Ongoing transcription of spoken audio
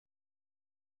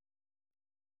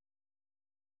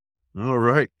All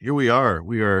right, here we are.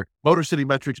 We are Motor City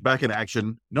Metrics back in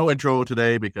action. No intro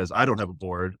today because I don't have a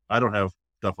board. I don't have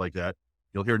stuff like that.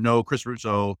 You'll hear no Chris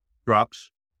Russo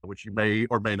drops, which you may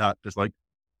or may not dislike.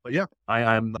 But yeah,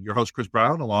 I'm your host, Chris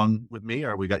Brown. Along with me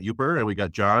we got Uper and we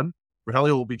got John.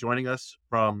 Rahelio will be joining us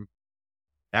from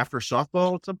after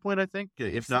softball at some point, I think.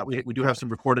 If not, we do have some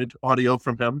recorded audio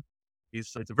from him.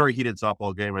 It's a very heated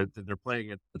softball game. They're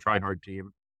playing at the Try Hard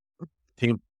team.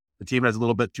 The team has a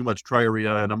little bit too much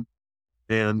triarrhea in them.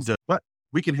 But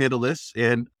we can handle this.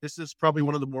 And this is probably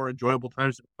one of the more enjoyable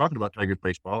times talking about Tigers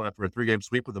baseball after a 3-game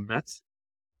sweep with the Mets.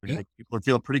 I think people are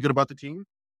feeling pretty good about the team.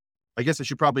 I guess I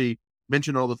should probably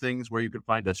mention all the things where you can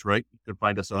find us, right? You can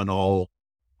find us on all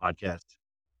podcast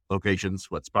locations,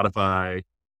 Spotify,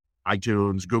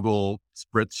 iTunes, Google,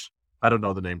 Spritz. I don't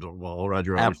know the names of them all.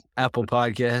 Roger. Apple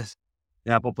Podcast.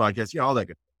 Apple Podcasts. Yeah, all that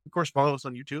good. Of course, follow us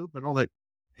on YouTube and all that.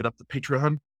 Hit up the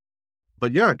Patreon.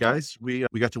 But yeah, guys, we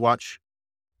got to watch.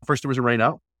 First, there was a rain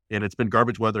out, and it's been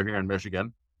garbage weather here in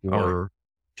Michigan for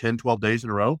 10, 12 days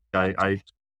in a row. I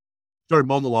started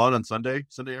mowing the lawn on Sunday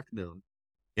afternoon,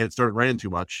 and it started raining too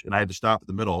much, and I had to stop in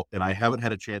the middle, and I haven't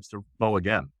had a chance to mow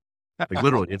again. Like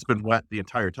literally, it's been wet the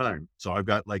entire time. So I've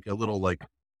got like a little like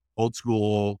old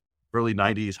school, early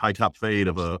 90s high top fade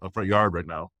of a front yard right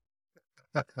now.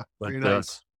 But, Very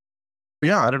nice.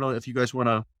 Yeah, I don't know if you guys want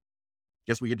to.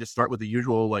 Guess we could just start with the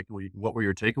usual, like, what were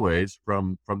your takeaways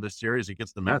from this series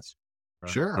against the Mets?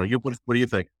 Sure. What do you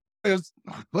think?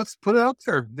 Let's put it out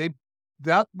there.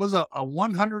 That was a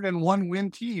 101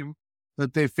 win team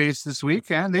that they faced this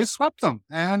week, and they swept them.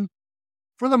 And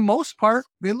for the most part,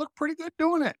 they looked pretty good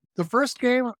doing it. The first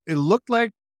game, it looked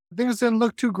like things didn't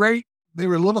look too great. They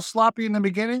were a little sloppy in the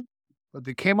beginning, but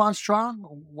they came on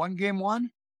strong. Game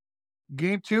one.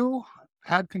 Game two,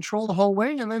 had control the whole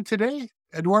way. And then today,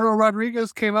 Eduardo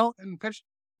Rodriguez came out and pitched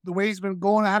the way he's been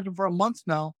going at him for a month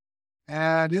now.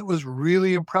 And it was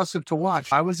really impressive to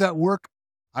watch. I was at work.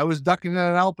 I was ducking in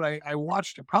and out, but I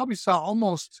watched, I probably saw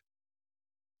almost,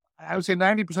 I would say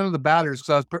 90% of the batters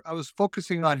because I was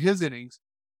focusing on his innings.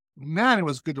 Man, it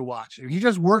was good to watch. And he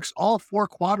just works all 4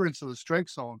 quadrants of the strike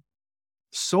zone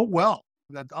so well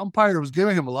that the umpire was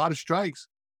giving him a lot of strikes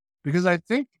because I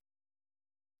think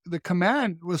the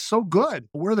command was so good.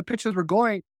 Where the pitches were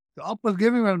going, the ump was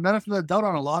giving him a benefit of the doubt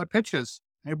on a lot of pitches,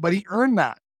 but he earned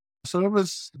that. So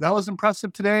that was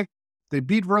impressive today. They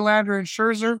beat Verlander and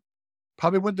Scherzer.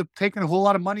 Probably wouldn't have taken a whole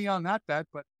lot of money on that bet,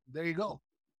 but there you go.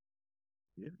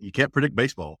 You can't predict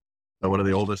baseball. One of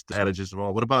the oldest adages of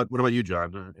all. What about you,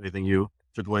 John? Anything you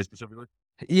took away specifically?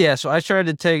 Yeah, so I tried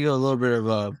to take a little bit of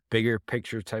a bigger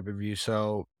picture type of view.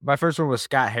 So my first one was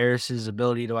Scott Harris's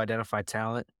ability to identify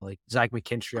talent. Like Zach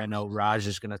McKinstry, I know Raj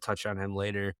is going to touch on him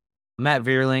later. Matt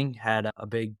Vierling had a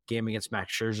big game against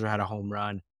Max Scherzer, had a home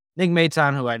run. Nick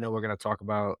Maton, who I know we're going to talk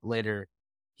about later,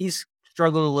 he's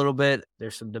struggled a little bit.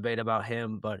 There's some debate about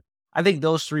him, but I think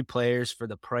those 3 players, for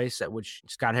the price at which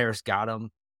Scott Harris got them,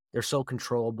 they're so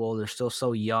controllable. They're still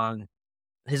so young.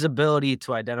 His ability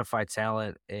to identify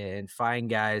talent and find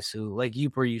guys who, like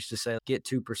Uper used to say, get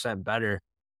 2% better.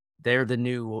 They're the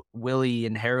new Willie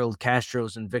and Harold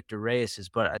Castros and Victor Reyes,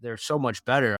 but they're so much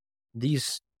better.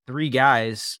 These 3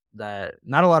 guys that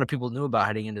not a lot of people knew about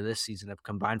heading into this season have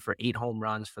combined for 8 home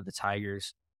runs for the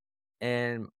Tigers.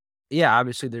 And yeah,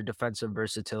 obviously their defensive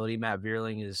versatility. Matt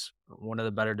Vierling is one of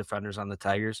the better defenders on the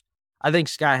Tigers. I think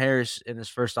Scott Harris in his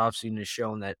first offseason has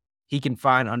shown that he can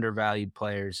find undervalued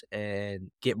players and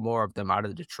get more of them out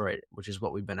of Detroit, which is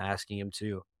what we've been asking him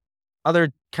to.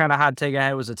 Other kind of hot take I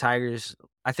had was the Tigers.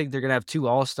 I think they're going to have 2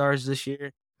 All-Stars this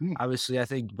year. Obviously, I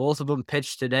think both of them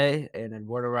pitched today, and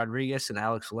Eduardo Rodriguez and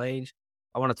Alex Lange.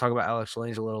 I want to talk about Alex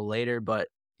Lange a little later, but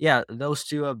yeah, those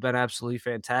 2 have been absolutely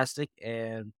fantastic.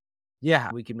 And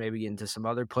yeah, we can maybe get into some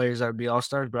other players that would be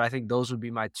All-Stars, but I think those would be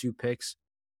my 2 picks.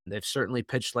 They've certainly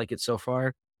pitched like it so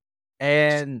far.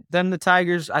 And then the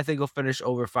Tigers, I think, will finish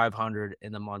over 500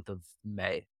 in the month of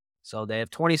May. So they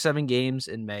have 27 games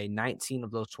in May. 19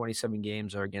 of those 27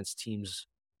 games are against teams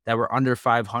that were under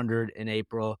 500 in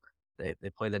April.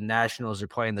 They play the Nationals. They're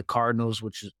playing the Cardinals,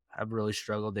 which have really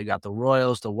struggled. They got the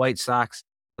Royals, the White Sox.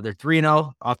 They're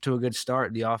 3-0, off to a good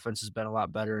start. The offense has been a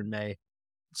lot better in May.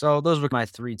 So those were my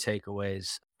 3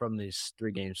 takeaways from these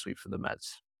 3-game sweep for the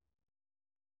Mets.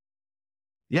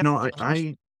 Yeah, no,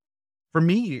 I for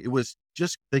me, it was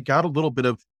just they got a little bit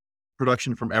of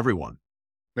production from everyone.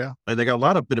 Yeah. And they got a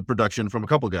lot of bit of production from a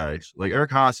couple guys. Like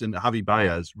Eric Haas and Javi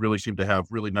Baez really seem to have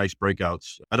really nice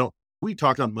breakouts. We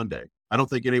talked on Monday. I don't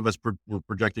think any of us were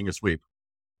projecting a sweep.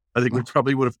 I think we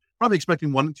probably would have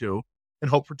expecting 1 and 2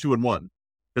 and hope for 2 and 1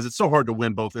 because it's so hard to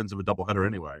win both ends of a doubleheader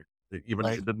anyway. Even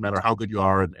if it doesn't matter how good you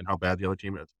are and how bad the other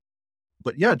team is.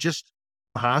 But yeah, just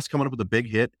Haas coming up with a big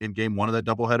hit in game one of that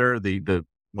doubleheader.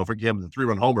 For him, the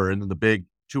 3-run homer and then the big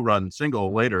 2-run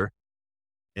single later.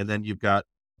 And then you've got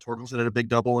Torkelson had a big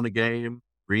double in a game.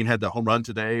 Green had the home run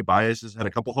today. Baez has had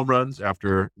a couple home runs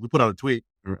after we put out a tweet,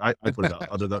 or I put it out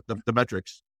under the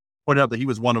metrics, pointed out that he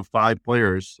was one of 5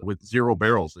 players with 0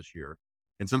 barrels this year.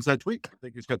 And since that tweet, I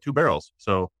think he's got 2 barrels.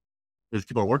 So there's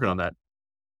people are working on that.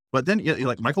 But then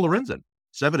like Michael Lorenzen,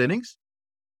 7 innings.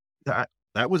 That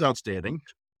was outstanding.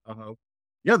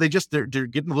 Yeah, they're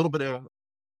getting a little bit of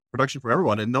production for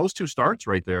everyone. And those 2 starts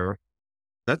right there,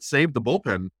 that saved the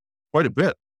bullpen quite a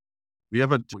bit.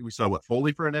 We saw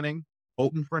Foley for an inning,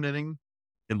 Bolton for an inning,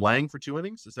 and Lang for 2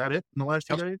 innings. Is that it in the last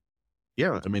 2 days?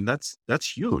 Yeah, I mean that's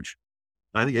huge.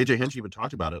 I think AJ Hinch even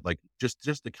talked about it, like just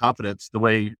the confidence, the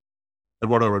way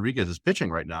Eduardo Rodriguez is pitching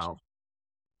right now,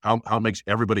 how it makes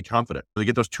everybody confident. They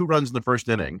get those 2 runs in the first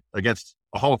inning against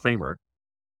a Hall of Famer,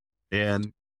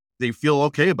 and they feel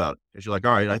okay about it. Because you're like,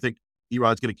 all right, I think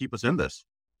Erod's going to keep us in this,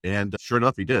 and sure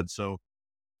enough, he did. So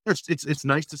it's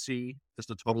nice to see just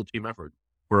a total team effort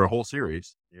for a whole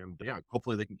series, and yeah,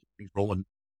 hopefully they can keep things rolling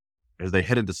as they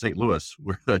head into St. Louis,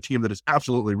 where a team that is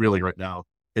absolutely reeling right now,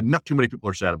 and not too many people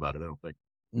are sad about it, I don't think.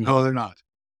 No, they're not.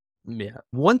 Yeah.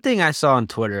 One thing I saw on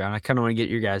Twitter, and I kind of want to get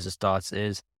your guys' thoughts,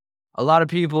 is a lot of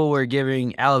people were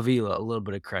giving Al Avila a little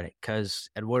bit of credit because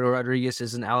Eduardo Rodriguez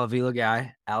is an Al Avila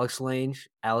guy. Alex Lange,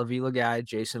 Al Avila guy.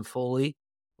 Jason Foley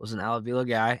was an Al Avila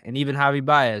guy. And even Javi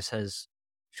Baez has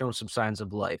shown some signs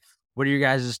of life. What are your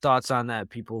guys' thoughts on that?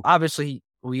 People, obviously,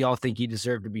 we all think he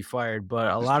deserved to be fired, but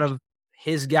a lot of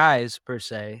his guys, per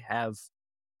se,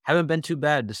 haven't been too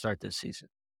bad to start this season.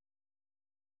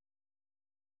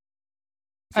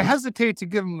 I hesitate to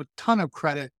give him a ton of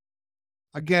credit.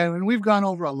 Again, and we've gone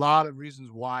over a lot of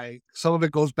reasons why. Some of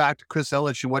it goes back to Chris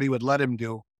Ilitch and what he would let him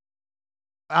do.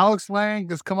 Alex Lang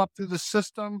has come up through the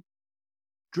system.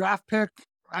 Draft pick.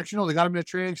 Actually, no, they got him in a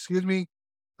trade,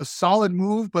 a solid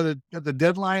move, but at the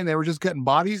deadline, they were just getting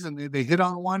bodies and they hit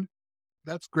on one.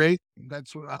 That's great.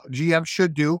 That's what GM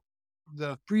should do.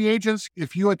 The free agents,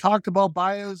 if you had talked about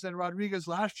Baez and Rodriguez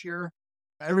last year,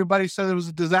 everybody said it was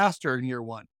a disaster in year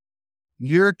 1.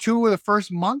 Year 2 of the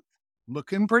first month,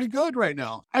 looking pretty good right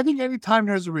now. I think anytime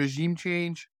there's a regime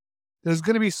change, there's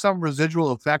going to be some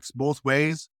residual effects both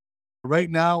ways. Right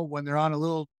now, when they're on a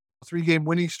little 3-game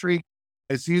winning streak,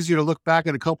 it's easier to look back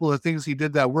at a couple of things he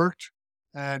did that worked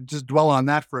and just dwell on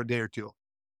that for a day or 2.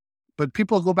 But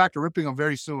people go back to ripping him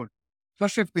very soon,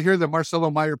 especially if they hear the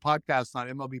Marcelo Meyer podcast on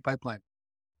MLB Pipeline.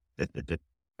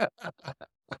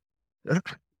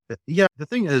 Yeah, the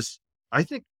thing is, I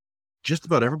think just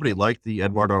about everybody liked the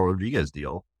Eduardo Rodriguez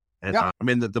deal. And Yeah. I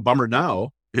mean, the bummer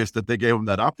now is that they gave him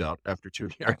that opt-out after 2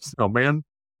 years. So, man,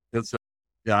 it's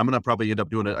I'm going to probably end up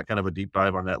doing a kind of a deep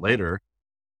dive on that later.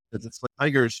 It's like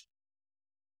Tigers,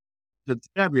 the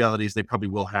sad reality is they probably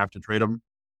will have to trade him.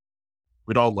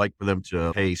 We'd all like for them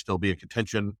to, still be in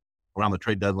contention around the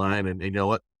trade deadline and you know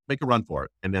what, make a run for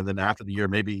it. And then after the year,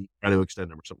 maybe try to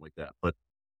extend him or something like that. But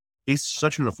he's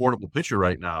such an affordable pitcher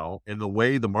right now. And the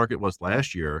way the market was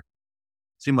last year,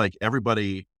 seemed like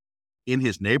everybody in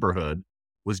his neighborhood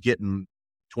was getting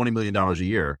 $20 million a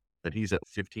year, that he's at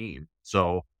 15.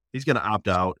 So he's going to opt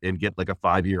out and get like a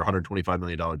 5-year, $125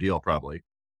 million deal probably.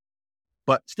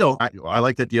 But still, I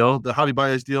like that deal. The Javi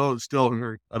Baez deal is still,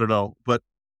 I don't know. But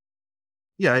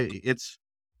yeah, I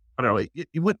don't know.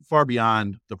 It went far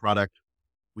beyond the product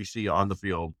we see on the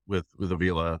field with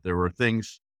Avila. There were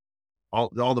things, all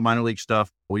the minor league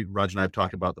stuff. Raj and I have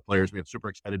talked about the players. We're super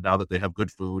excited now that they have good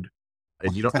food.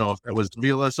 And you don't know if that was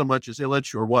Avila so much as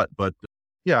Ilitch or what, but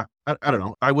yeah, I don't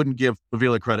know. I wouldn't give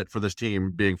Avila credit for this team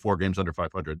being 4 games under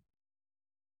 500.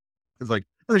 It's like,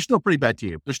 they're still a pretty bad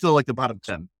team. They're still like the bottom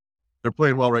 10. They're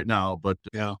playing well right now, but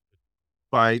Yeah.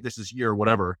 by this is year,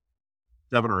 whatever,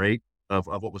 7 or 8 of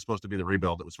what was supposed to be the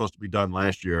rebuild that was supposed to be done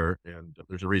last year. And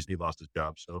there's a reason he lost his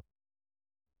job. So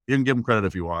you can give him credit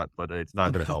if you want, but it's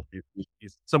not going to help.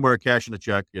 He's somewhere cashing a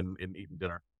check and eating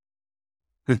dinner.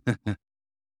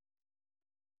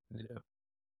 Yeah.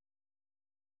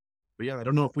 But yeah, I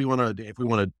don't know if we want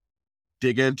to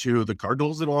dig into the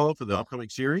Cardinals at all for the upcoming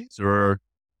series, or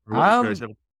what you guys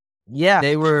have. Yeah,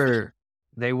 they were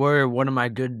one of my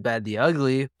good, bad, the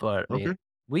ugly, but I mean, Okay.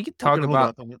 we could talk Okay, hold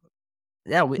about. on.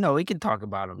 Yeah, we can talk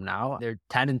about them now. They're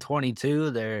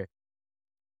 10-22. They're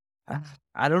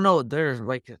I don't know. They're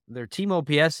like their team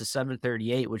OPS is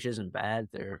 738, which isn't bad.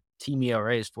 Their team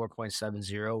ERA is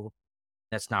 4.70.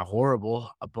 That's not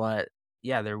horrible, but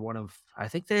yeah, they're I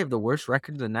think they have the worst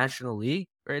record in the National League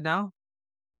right now.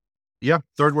 Yeah,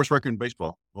 3rd worst record in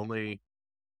baseball. Only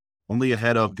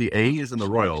ahead of the A's and the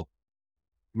Royals.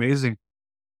 Amazing.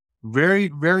 Very,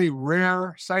 very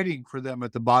rare sighting for them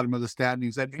at the bottom of the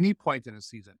standings at any point in the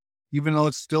season, even though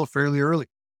it's still fairly early.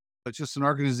 It's just an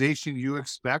organization you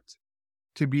expect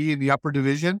to be in the upper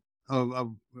division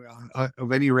of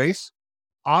any race.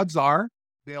 Odds are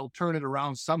they'll turn it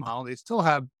around somehow. They still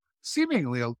have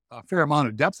seemingly a fair amount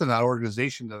of depth in that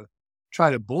organization to try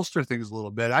to bolster things a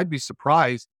little bit. I'd be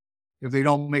surprised if they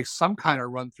don't make some kind of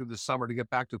run through the summer to get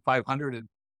back to 500 and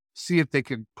see if they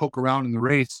can poke around in the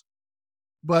race.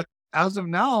 But as of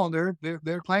now,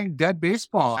 they're playing dead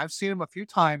baseball. I've seen them a few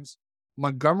times.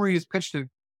 Montgomery has pitched a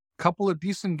couple of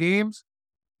decent games,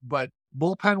 but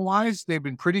bullpen wise, they've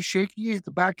been pretty shaky at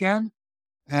the back end,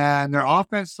 and their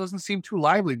offense doesn't seem too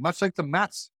lively. Much like the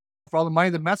Mets, for all the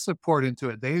money the Mets have poured into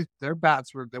it, their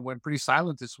bats they went pretty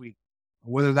silent this week.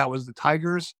 Whether that was the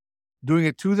Tigers doing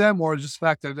it to them or just the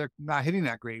fact that they're not hitting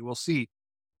that great, we'll see.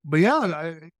 But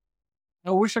yeah,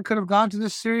 I wish I could have gone to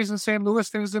this series in St. Louis.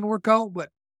 Things didn't work out, but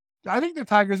I think the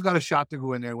Tigers got a shot to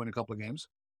go in there and win a couple of games.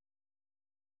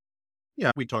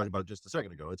 Yeah, we talked about it just a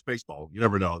second ago. It's baseball. You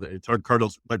never know. It's hard.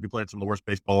 Cardinals might be playing some of the worst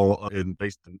baseball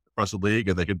across the league,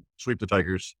 and they could sweep the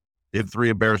Tigers in 3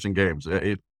 embarrassing games.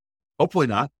 Hopefully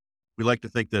not. We like to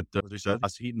think that, as we said,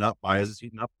 us heating up, Baez is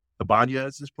heating up.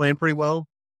 Ibanez is playing pretty well.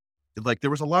 Like, there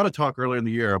was a lot of talk earlier in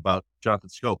the year about Jonathan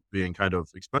Scope being kind of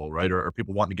expendable, right? Or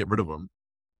people wanting to get rid of him.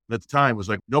 And at the time, it was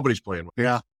like, nobody's playing.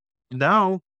 Yeah.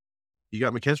 Now, you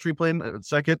got McKinstry playing at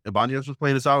second. Ibanez was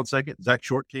playing a solid second. Zach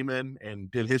Short came in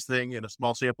and did his thing in a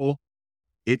small sample.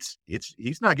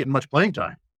 He's not getting much playing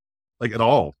time, like, at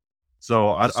all.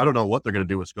 So I don't know what they're going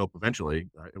to do with Scope eventually.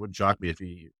 It wouldn't shock me if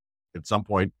he, at some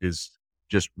point, is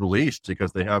just released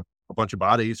because they have a bunch of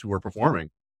bodies who are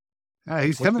performing. Yeah,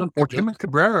 him and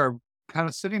Cabrera are kind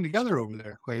of sitting together over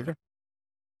there, Quaver.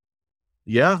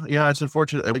 Yeah, it's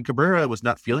unfortunate. I mean, Cabrera was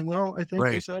not feeling well, I think they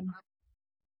Right. said.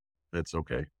 It's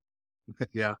okay.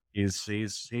 Yeah. He's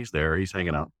there. He's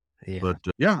hanging out. Yeah. But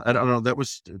yeah, I don't know. That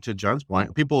was to John's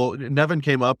point. Nevin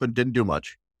came up and didn't do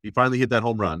much. He finally hit that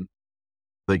home run.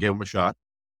 They gave him a shot,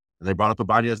 and they brought up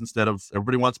Ibanez instead of,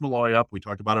 everybody wants Malloy up. We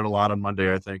talked about it a lot on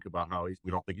Monday, I think, about how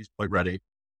we don't think he's quite ready.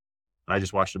 And I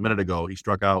just watched a minute ago. He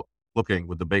struck out looking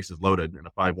with the bases loaded in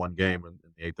a 5-1 game in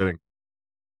the 8th inning.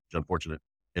 It's unfortunate.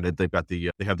 And they've got they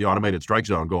have the automated strike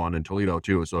zone going in Toledo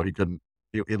too. So he couldn't,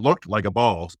 it looked like a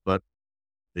ball, but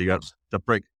he got to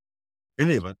break. In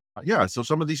any event, yeah. So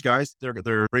some of these guys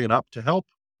they're bringing up to help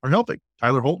are helping.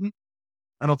 Tyler Holton,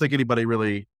 I don't think anybody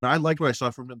really. I liked what I saw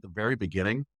from him at the very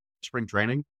beginning, spring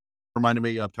training. Reminded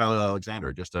me of Tyler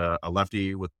Alexander, just a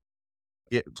lefty with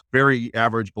very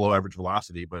average, below average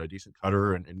velocity, but a decent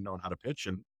cutter and knowing how to pitch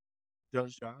and does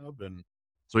his job. And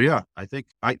so, yeah, I think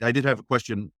I did have a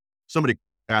question. Somebody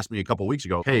asked me a couple of weeks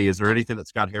ago, hey, is there anything that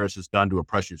Scott Harris has done to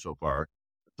impress you so far?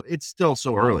 It's still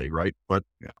so early, right? But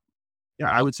yeah,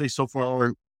 I would say so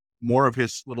far, more of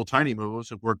his little tiny moves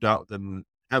have worked out than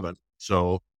haven't.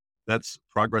 So that's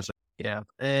progress. Yeah.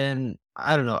 And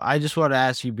I don't know. I just want to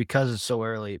ask you, because it's so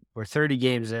early, we're 30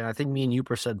 games in. I think me and you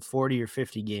said 40 or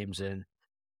 50 games in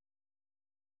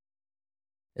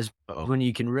is when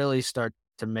you can really start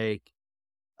to make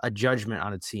a judgment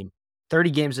on a team.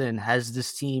 30 games in, has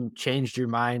this team changed your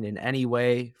mind in any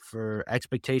way for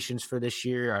expectations for this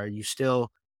year? Are you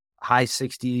still high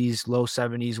 60s, low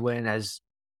 70s win? Has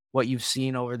what you've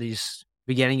seen over these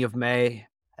beginning of May,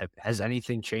 has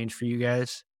anything changed for you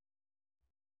guys?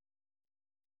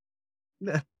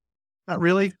 Not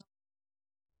really.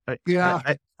 I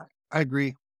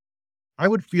agree. I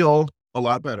would feel a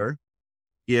lot better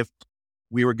if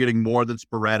we were getting more than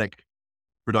sporadic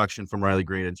production from Riley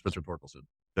Green and Spencer Torkelson.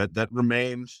 That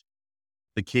remains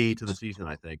the key to the season,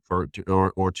 I think,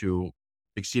 to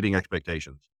exceeding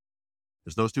expectations.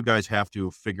 Because those two guys have to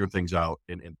figure things out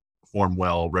and perform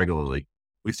well regularly.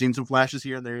 We've seen some flashes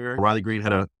here and there. Riley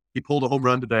Green he pulled a home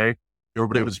run today.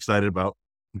 Everybody was excited about.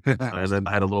 And then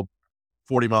I had a little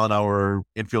 40-mile-an-hour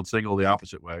infield single the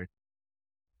opposite way. And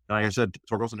like I said,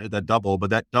 Torkelson hit that double, but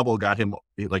that double got him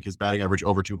like his batting average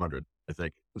over 200, I think.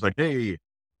 It was like, hey,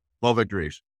 12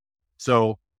 victories.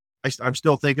 So I'm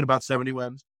still thinking about 70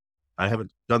 wins. I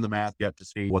haven't done the math yet to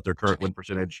see what their current win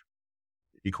percentage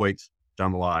equates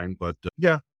down the line. But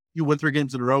yeah, you win 3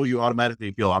 games in a row, you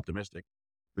automatically feel optimistic.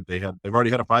 But they've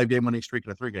already had a 5-game winning streak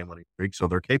and a 3-game winning streak. So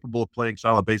they're capable of playing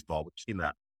solid baseball. We've seen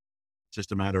that. It's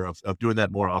just a matter of doing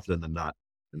that more often than not.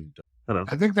 And I don't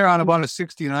know. I think they're on about a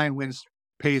 69 wins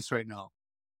pace right now,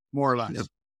 more or less. Yeah.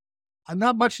 And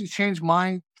not much has changed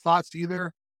my thoughts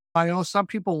either. I know some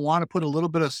people want to put a little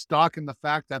bit of stock in the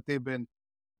fact that they've been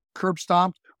curb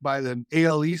stomped by the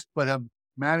AL East, but have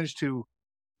managed to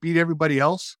beat everybody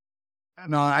else.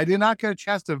 No, I did not get a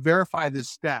chance to verify this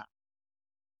stat,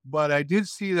 But I did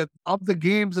see that of the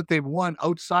games that they've won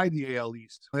outside the AL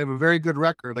East, they have a very good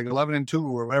record, like 11-2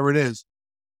 or whatever it is.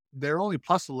 They're only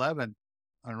plus 11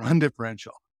 on run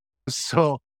differential.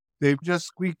 So they've just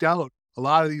squeaked out a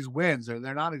lot of these wins.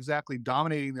 They're not exactly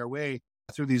dominating their way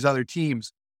through these other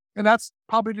teams. And that's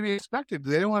probably to be expected.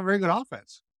 They don't have very good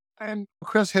offense. And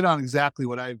Chris hit on exactly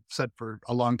what I've said for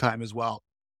a long time as well.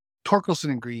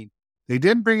 Torkelson and Green. They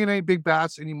didn't bring in any big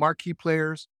bats, any marquee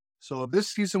players. So if this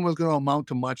season was going to amount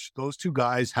to much, those two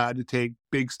guys had to take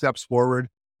big steps forward.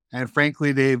 And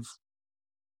frankly,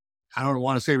 I don't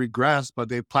want to say regressed, but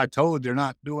they've plateaued. They're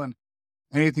not doing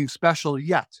anything special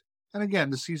yet. And again,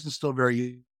 the season's still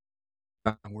very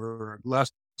young. We're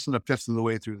less than a fifth of the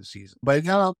way through the season. But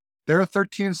they're a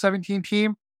 13-17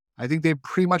 team. I think they've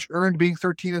pretty much earned being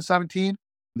 13-17.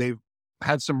 They've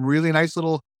had some really nice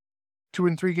little 2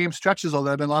 and 3 game stretches, although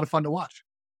they've been a lot of fun to watch.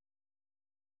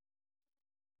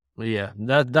 Yeah,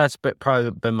 that's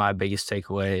probably been my biggest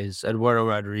takeaway is Eduardo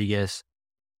Rodriguez.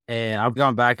 And I've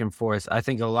gone back and forth. I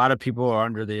think a lot of people are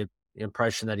under the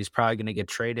impression that he's probably going to get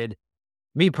traded.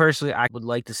 Me personally, I would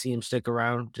like to see him stick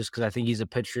around just because I think he's a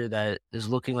pitcher that is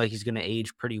looking like he's going to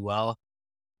age pretty well.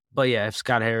 But yeah, if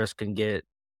Scott Harris can get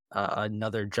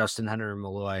another Justin Henry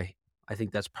Malloy, I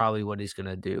think that's probably what he's going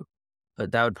to do.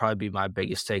 But that would probably be my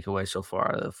biggest takeaway so far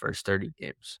out of the first 30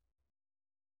 games.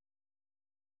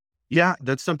 Yeah,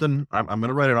 that's something I'm going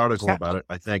to write an article about it,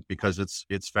 I think, because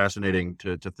it's fascinating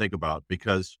to think about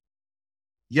because,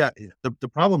 yeah, the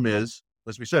problem is,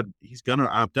 as we said, he's going to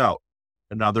opt out.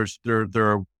 And now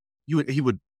he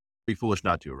would be foolish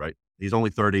not to, right? He's only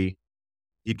 30.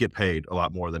 He'd get paid a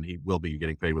lot more than he will be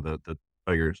getting paid with the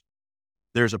Tigers.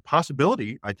 There's a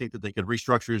possibility, I think, that they could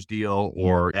restructure his deal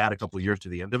or add a couple of years to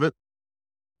the end of it.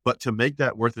 But to make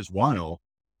that worth his while,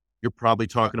 you're probably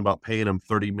talking about paying him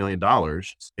 $30 million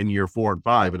in year 4 and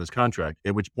 5 in his contract,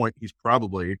 at which point he's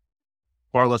probably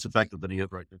far less effective than he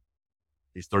is right now.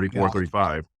 He's 34,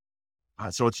 35.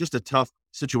 So it's just a tough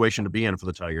situation to be in for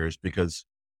the Tigers because,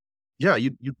 yeah,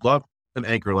 you'd love an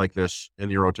anchor like this in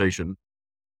your rotation,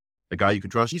 a guy you can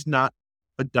trust. He's not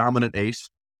a dominant ace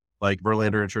like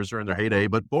Verlander and Scherzer in their heyday,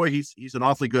 but boy, he's an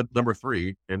awfully good number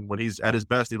 3. And when he's at his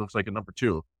best, he looks like a number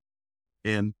 2.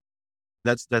 And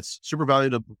that's super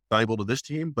valuable to this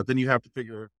team. But then you have to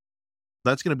figure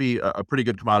that's going to be a pretty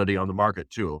good commodity on the market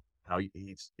too.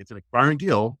 It's an expiring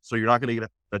deal, so you're not going to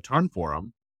get a ton for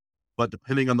him. But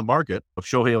depending on the market, if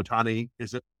Shohei Ohtani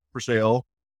is it for sale,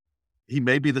 he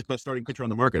may be the best starting pitcher on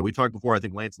the market. We talked before. I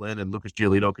think Lance Lynn and Lucas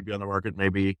Giolito could be on the market.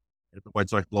 Maybe if the White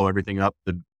Sox blow everything up,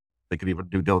 then they could even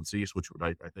do Dylan Cease, which would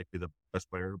I think be the best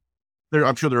player.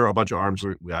 I'm sure there are a bunch of arms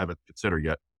we haven't considered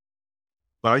yet,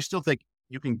 but I still think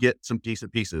you can get some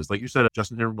decent pieces. Like you said,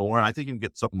 Justin Henry Malloy, I think you can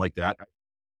get something like that.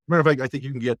 Matter of fact, I think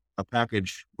you can get a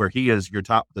package where he is the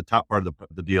top part of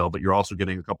the deal, but you're also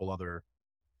getting a couple other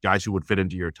guys who would fit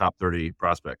into your top 30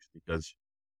 prospects. Because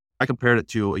I compared it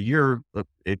to a year.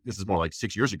 This is more like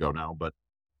 6 years ago now, but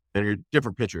and you're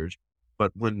different pitchers.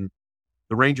 But when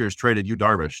the Rangers traded Yu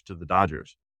Darvish to the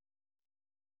Dodgers,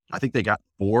 I think they got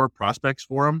 4 prospects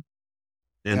for him.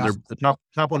 And the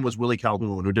top one was Willie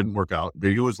Calhoun, who didn't work out.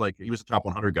 He was a top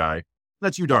 100 guy.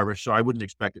 That's Yu Darvish, so I wouldn't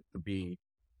expect it to be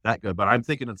that good. But I'm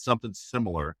thinking of something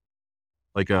similar,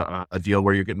 like a deal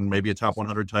where you're getting maybe a top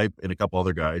 100 type and a couple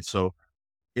other guys. So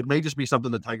it may just be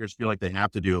something the Tigers feel like they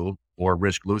have to do or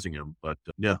risk losing him. But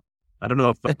yeah, I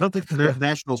don't think the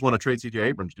Nationals want to trade CJ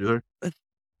Abrams, do they?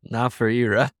 Not for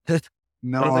Era.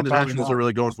 No, I don't think the Nationals are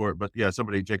really going for it. But yeah,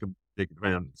 Jacob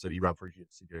Van said Erod for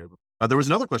CJ Abrams. There was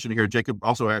another question here. Jacob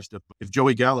also asked if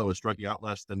Joey Gallo is striking out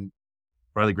less than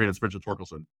Riley Green and Spencer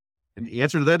Torkelson. And the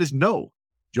answer to that is no.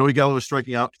 Joey Gallo is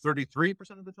striking out 33%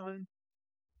 of the time.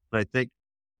 And I think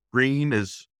Green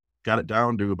has got it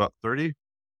down to about 30.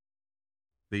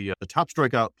 The top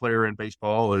strikeout player in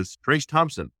baseball is Trace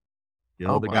Thompson.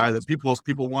 The guy that people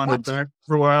wanted back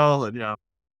for a while. And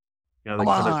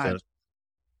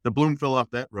the bloom fell off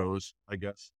that rose, I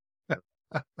guess.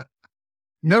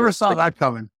 Never saw that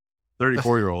coming.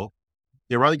 34-year-old.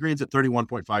 Yeah, Riley Green's at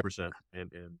 31.5%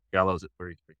 and Gallo's at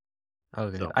 33.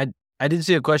 Okay. So. I did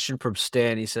see a question from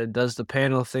Stan. He said, does the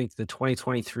panel think the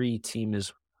 2023 team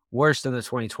is worse than the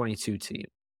 2022 team?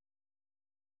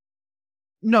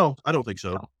 No, I don't think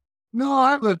so.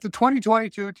 No, the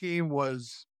 2022 team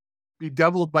was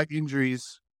bedeviled by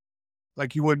injuries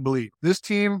like you wouldn't believe. This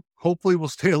team hopefully will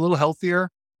stay a little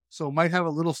healthier, so might have a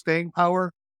little staying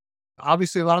power.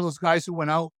 Obviously, a lot of those guys who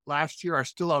went out last year are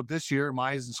still out this year,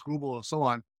 Mize and Skubal and so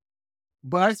on.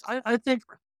 But I think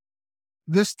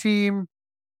this team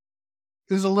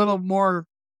is a little more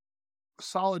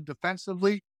solid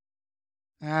defensively.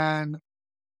 And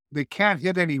they can't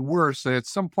hit any worse. And at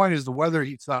some point, as the weather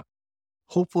heats up,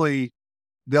 hopefully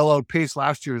they'll outpace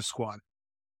last year's squad.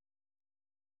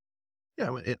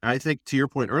 Yeah, I think to your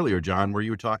point earlier, John, where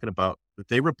you were talking about that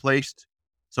they replaced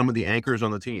some of the anchors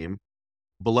on the team,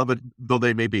 beloved though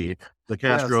they may be, the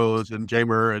Castros and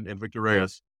Jamer and Victor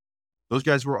Reyes. Those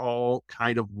guys were all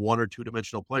kind of one or two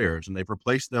dimensional players, and they've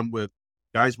replaced them with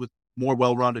guys with more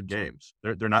well-rounded games.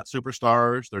 They're not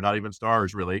superstars. They're not even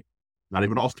stars, really. Not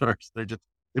even all-stars. They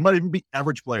might even be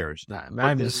average players. Not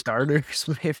even starters.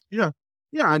 Yeah.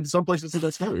 Yeah. In some places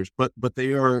that's starters, but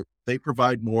they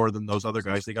provide more than those other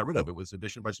guys they got rid of. It was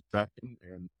addition by subtraction.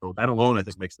 And so that alone, I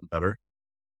think, makes them better.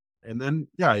 And then,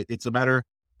 yeah, it's a matter.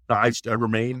 I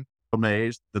remain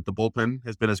amazed that the bullpen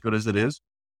has been as good as it is.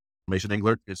 Mason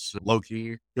Englert is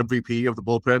low-key MVP of the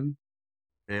bullpen.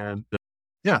 And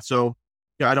so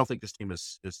I don't think this team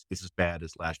is as bad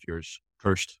as last year's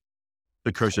cursed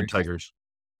Tigers.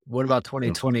 What about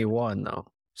 2021 though?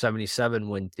 77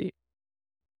 win team.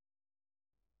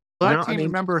 That team,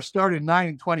 remember, started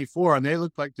 9-24, and they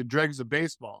looked like the dregs of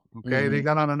baseball. Okay, They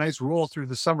got on a nice roll through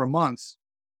the summer months.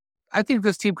 I think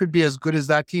this team could be as good as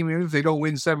that team, even if they don't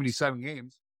win 77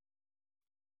 games.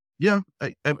 Yeah,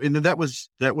 and that was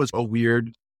a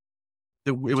weird.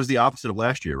 It was the opposite of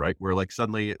last year, right? Where like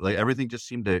suddenly, like everything just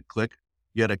seemed to click.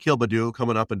 You had Akil Baddoo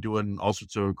coming up and doing all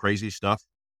sorts of crazy stuff.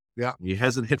 Yeah, he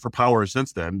hasn't hit for power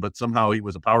since then, but somehow he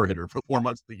was a power hitter for 4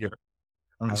 months of the year.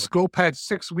 Scope had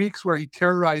 6 weeks where he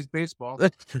terrorized baseball.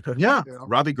 Yeah,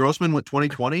 Robbie Grossman went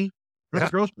 2020.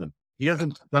 Grossman, he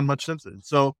hasn't done much since then.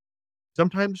 So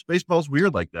sometimes baseball's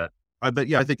weird like that. I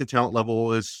think the talent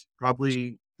level is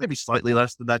probably maybe slightly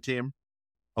less than that team.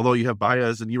 Although you have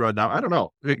Baez and Erod now, I don't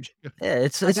know. Yeah,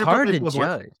 it's hard to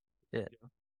judge. Yeah,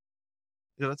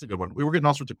 that's a good one. We were getting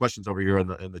all sorts of questions over here in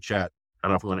the chat. I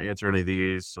don't know if we want to answer any of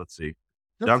these. Let's see.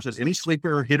 Dom says, any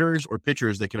sleeper hitters or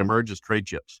pitchers that can emerge as trade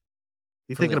chips?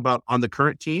 You thinking about on the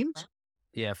current teams?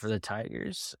 Yeah, for the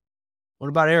Tigers. What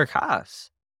about Eric Haas?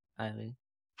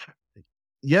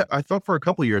 Yeah, I thought for a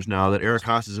couple of years now that Eric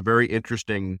Haas is a very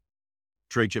interesting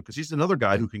trade chip because he's another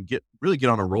guy who can really get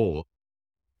on a roll,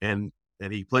 and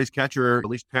he plays catcher at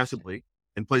least passively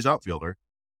and plays outfielder.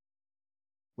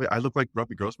 Wait, I look like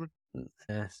Robbie Grossman?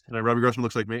 Yes. And Robbie Grossman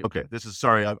looks like me? Okay,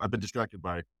 sorry, I've been distracted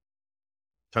by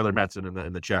Tyler Matson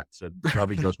in the chat said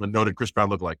Robbie Grossman noted Chris Brown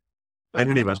look like. In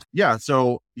any event,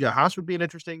 Haas would be an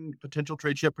interesting potential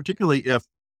trade chip, particularly if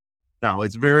now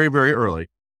it's very, very early.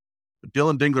 But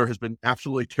Dylan Dingler has been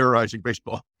absolutely terrorizing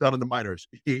baseball down in the minors.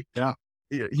 He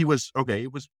was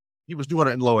doing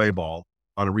it in low A ball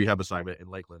on a rehab assignment in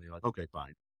Lakeland. You're like, okay,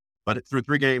 fine. But through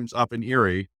 3 games up in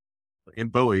Erie, in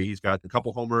Bowie, he's got a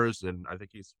couple homers, and I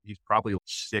think he's probably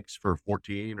 6 for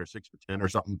 14 or 6 for 10 or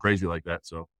something crazy like that.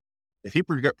 So if he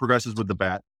progresses with the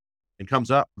bat and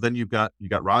comes up, then you got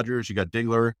Rogers, you got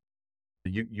Dingler.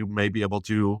 You may be able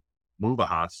to move a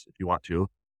Haas if you want to.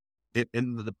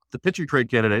 In the pitching trade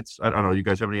candidates, I don't know. You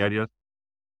guys have any ideas?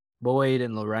 Boyd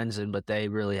and Lorenzen, but they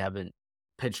really haven't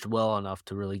pitched well enough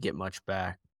to really get much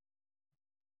back.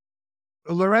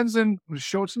 Lorenzen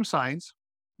showed some signs,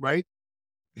 right?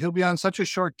 He'll be on such a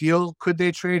short deal. Could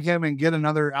they trade him and get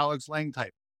another Alex Lang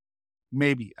type?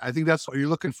 Maybe. I think that's what you're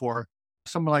looking for.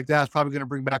 Someone like that is probably going to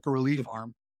bring back a relief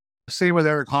arm. Same with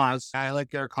Eric Haas. I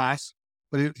like Eric Haas,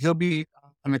 but he'll be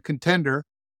on a contender.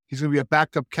 He's going to be a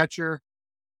backup catcher,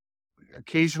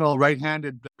 occasional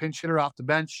right-handed pinch hitter off the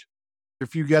bench.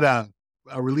 If you get a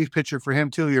relief pitcher for him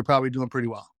too, you're probably doing pretty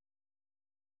well.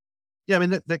 Yeah, I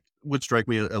mean, that would strike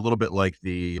me a little bit like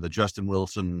the Justin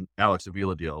Wilson, Alex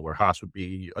Avila deal, where Haas would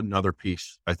be another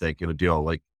piece, I think, in a deal.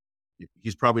 Like,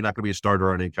 he's probably not going to be a starter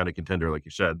or any kind of contender, like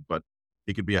you said, but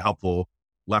he could be a helpful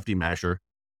lefty masher.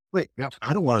 Wait,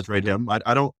 I don't want to trade him.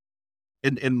 I don't,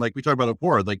 and like we talked about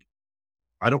before, like,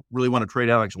 I don't really want to trade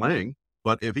Alex Lang,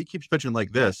 but if he keeps pitching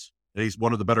like this, and he's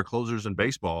one of the better closers in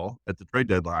baseball at the trade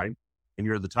deadline, and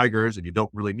you're the Tigers and you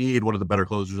don't really need one of the better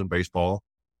closers in baseball,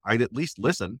 I'd at least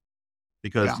listen.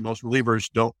 Because most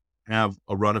relievers don't have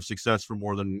a run of success for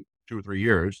more than 2 or 3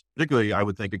 years. Particularly, I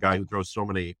would think a guy who throws so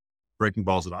many breaking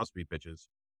balls at off-speed pitches.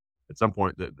 At some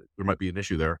point, there might be an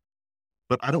issue there.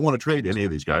 But I don't want to trade any of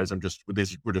these guys. We're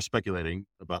just speculating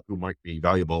about who might be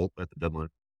valuable at the deadline.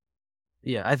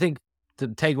 Yeah, I think the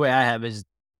takeaway I have is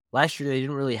last year they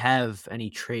didn't really have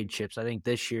any trade chips. I think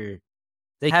this year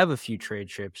they have a few trade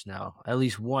chips now. At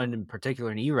least one in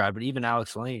particular in Erod, but even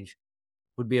Alex Lange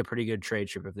would be a pretty good trade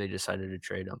chip if they decided to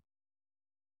trade him.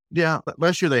 Yeah,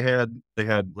 last year they had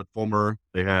with Fulmer,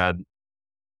 they had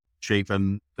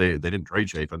Chafin. They didn't trade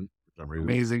Chafin for some reason.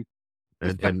 Amazing.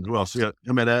 And who else? Yeah,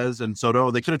 Jimenez and Soto.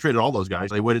 They could have traded all those guys.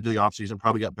 They waited to the offseason,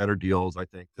 probably got better deals, I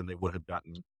think, than they would have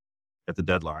gotten at the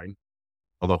deadline.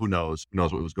 Although who knows? Who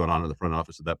knows what was going on in the front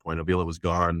office at that point? Avila was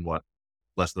gone,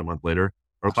 less than a month later?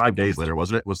 Or 5 days later,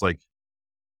 wasn't it? It was like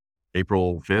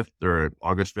April 5th or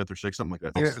August 5th or 6th, something like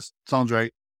that. Yes, sounds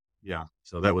right. Yeah.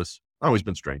 So that was always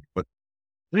been strange. But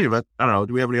in any event, I don't know.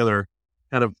 Do we have any other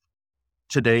kind of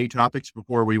today topics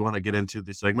before we want to get into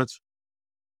the segments?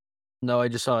 No, I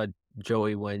just saw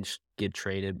Joey Wentz get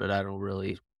traded, but I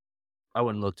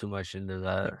wouldn't look too much into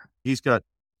that. He's got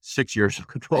 6 years of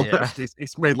control. Yeah.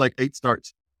 He's made like 8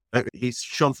 starts. He's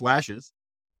shown flashes,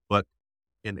 but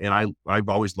I've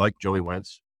always liked Joey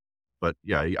Wentz. But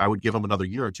yeah, I would give him another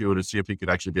year or two to see if he could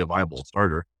actually be a viable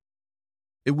starter.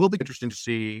 It will be interesting to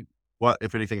see what,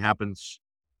 if anything, happens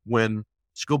when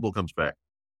Skubal comes back,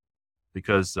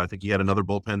 because I think he had another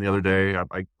bullpen the other day.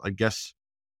 I guess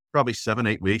probably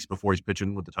 7-8 weeks before he's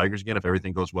pitching with the Tigers again, if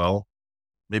everything goes well.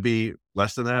 Maybe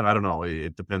less than that. I don't know.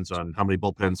 It depends on how many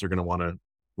bullpens they're going to want to,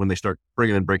 when they start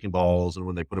bringing in breaking balls and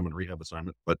when they put them in rehab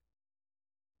assignment. But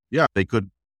yeah, they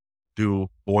could do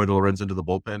Boyd or Lorenz into the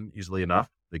bullpen easily enough.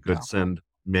 They could send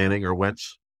Manning or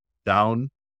Wentz down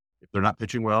if they're not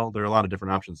pitching well. There are a lot of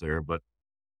different options there, but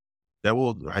that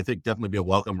will, I think, definitely be a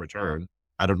welcome return.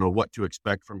 I don't know what to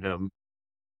expect from him.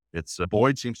 It's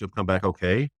Boyd seems to have come back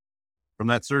okay from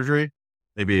that surgery.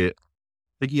 I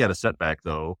think he had a setback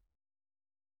though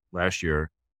last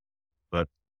year, but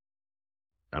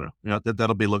I don't know.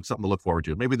 That'll be something to look forward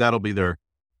to. Maybe that'll be their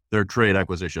trade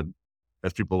acquisition,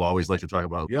 as people always like to talk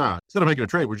about. Yeah, instead of making a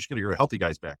trade, we're just going to get our healthy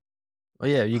guys back. Well,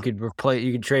 yeah, you could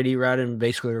trade Erod and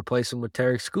basically replace him with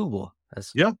Tarek Skubal.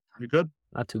 Yeah, you could.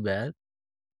 Not too bad.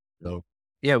 So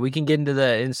yeah, we can get into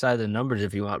the inside the numbers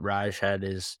if you want. Raj had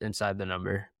his inside the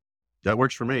number. That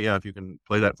works for me. Yeah, if you can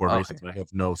play that for me, since I have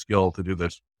no skill to do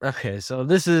this. Okay, so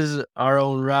this is our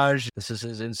own Raj. This is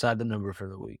his inside the number for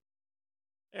the week.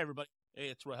 Hey, everybody. Hey,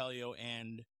 it's Rogelio,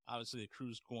 and obviously the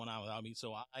crew's going on without me,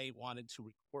 so I wanted to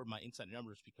record my inside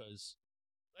numbers because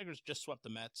the Tigers just swept the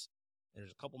Mets. There's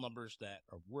a couple numbers that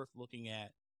are worth looking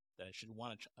at that I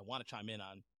want to chime in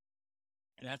on,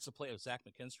 and that's the play of Zach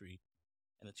McKinstry.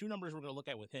 And the two numbers we're going to look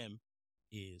at with him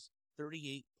is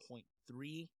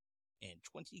 38.3 and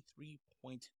 23.2.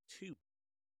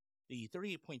 The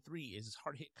 38.3 is his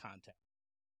hard hit contact,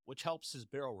 which helps his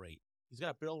barrel rate. He's got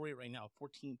a barrel rate right now of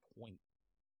 14 point,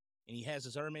 and he has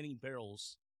his remaining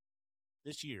barrels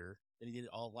this year than he did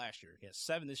all last year. He has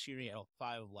 7 this year, he had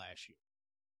 5 last year.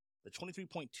 The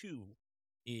 23.2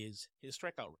 is his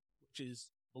strikeout rate, which is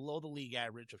below the league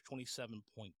average of 27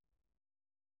 point.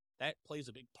 That plays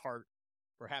a big part,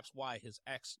 perhaps why his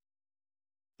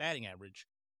batting average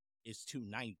is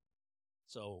 290.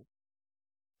 So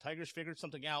Tigers figured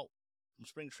something out from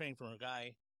spring training from a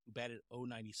guy who batted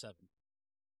 097. You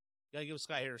gotta give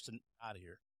Sky Harrison out of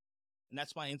here. And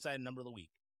that's my inside number of the week.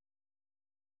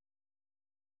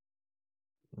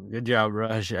 Good job,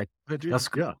 Raj. That's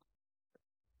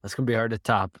gonna be hard to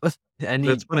top. That's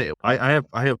funny. I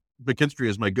have McKinstry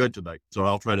as my good tonight, so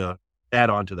I'll try to add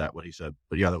on to that what he said.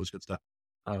 But yeah, that was good stuff.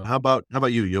 How about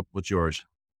you, Yep? What's yours?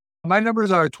 My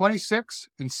numbers are 26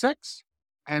 and 6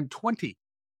 and 20.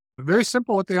 Very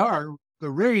simple what they are.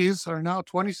 The Rays are now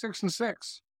 26 and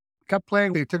 6. Kept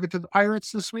playing. They took it to the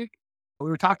Pirates this week.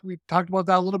 We talked about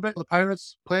that a little bit. The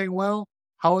Pirates playing well.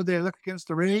 How would they look against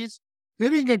the Rays? They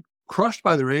didn't get crushed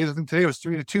by the Rays. I think today was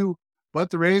 3-2, but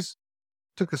the Rays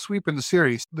took a sweep in the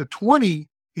series. The 20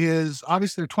 is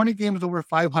obviously 20 games over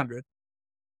 500.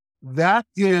 That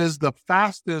is the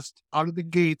fastest out of the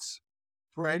gates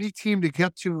for any team to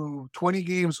get to 20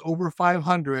 games over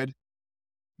 500.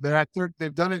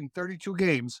 They've done it in 32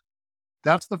 games.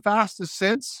 That's the fastest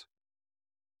since,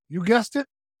 you guessed it,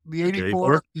 the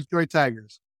 84 Detroit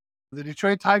Tigers. The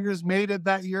Detroit Tigers made it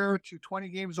that year to 20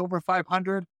 games over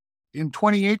 500 in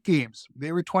 28 games.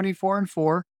 They were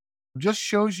 24-4. Just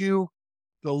shows you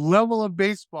the level of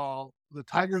baseball the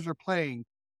Tigers are playing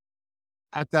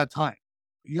at that time.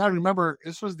 You got to remember,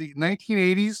 this was the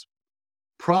 1980s,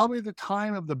 probably the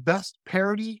time of the best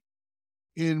parity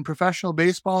in professional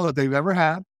baseball that they've ever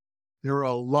had. There were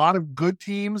a lot of good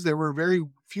teams. There were very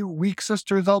few weak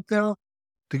sisters out there.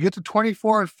 To get to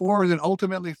 24-4 and then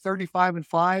ultimately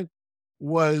 35-5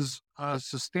 was a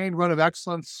sustained run of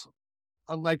excellence,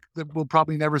 unlike that we'll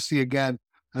probably never see again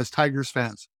as Tigers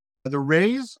fans. The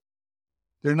Rays,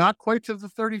 they're not quite to the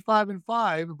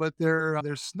 35-5, but they're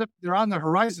on the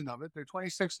horizon of it. They're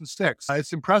 26-6.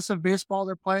 It's impressive baseball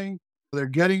they're playing. They're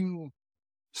getting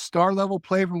star level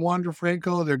play from Wander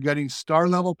Franco. They're getting star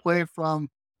level play from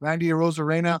Randy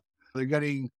Arozarena. They're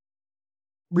getting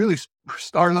really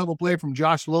star level play from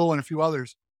Josh Lowe and a few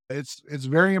others. It's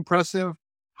very impressive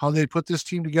how they put this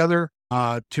team together.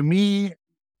 To me,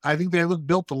 I think they look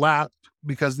built to last.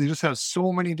 because they just have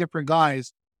so many different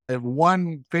guys. If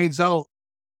one fades out,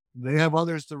 they have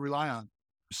others to rely on.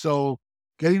 So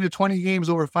getting to 20 games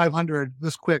over 500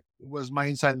 this quick was my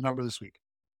inside number this week.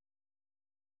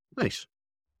 Nice.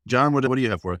 John, what do you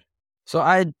have for it? So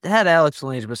I had Alex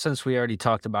Lange, but since we already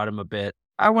talked about him a bit,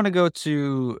 I want to go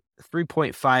to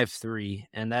 3.53,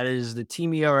 and that is the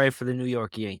team ERA for the New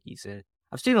York Yankees. And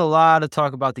I've seen a lot of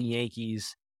talk about the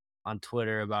Yankees on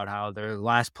Twitter about how they're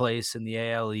last place in the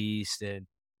AL East and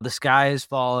the sky is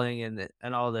falling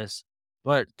and all this.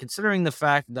 But considering the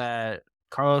fact that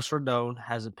Carlos Rodon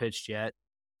hasn't pitched yet,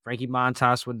 Frankie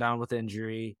Montas went down with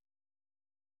injury.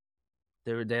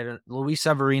 Luis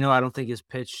Severino, I don't think has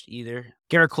pitched either.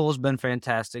 Garrett Cole's been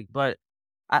fantastic, but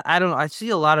I see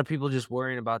a lot of people just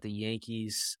worrying about the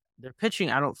Yankees. Their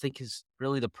pitching, I don't think is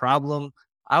really the problem.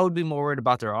 I would be more worried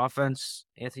about their offense.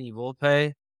 Anthony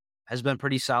Volpe has been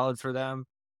pretty solid for them.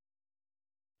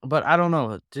 But I don't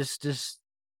know. Just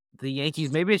the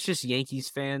Yankees, maybe it's just Yankees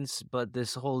fans, but the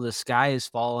sky is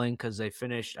falling because they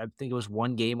finished, I think it was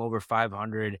one game over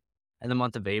 500 in the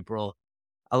month of April.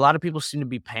 A lot of people seem to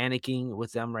be panicking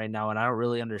with them right now, and I don't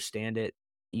really understand it.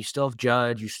 You still have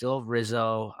Judge, you still have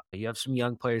Rizzo, you have some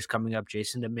young players coming up,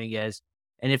 Jason Dominguez.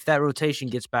 And if that rotation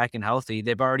gets back and healthy,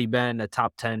 they've already been a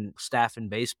top 10 staff in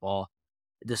baseball,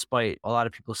 despite a lot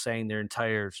of people saying their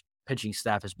entire pitching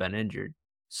staff has been injured.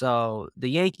 So the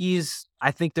Yankees,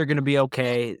 I think they're going to be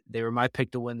okay. They were my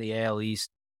pick to win the AL East.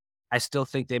 I still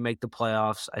think they make the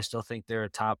playoffs. I still think they're a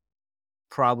top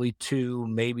probably 2,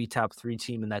 maybe top 3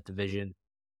 team in that division.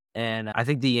 And I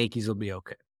think the Yankees will be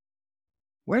okay.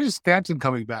 When is Stanton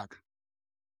coming back?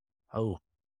 Oh,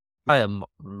 probably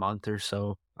a month or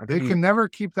so. They can never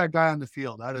keep that guy on the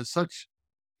field.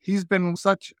 He's been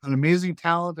such an amazing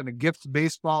talent and a gift to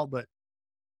baseball, but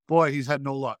boy, he's had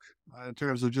no luck in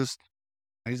terms of just,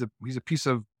 he's a piece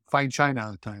of fine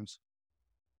china at times.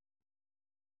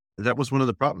 That was one of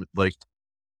the problems. Like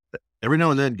every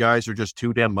now and then guys are just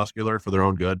too damn muscular for their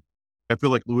own good. I feel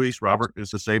like Luis Robert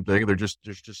is the same thing. There's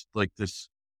just like this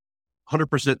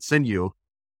 100% sinew.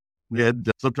 And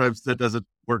sometimes that doesn't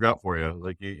work out for you.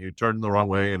 Like you turn the wrong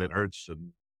way and it hurts.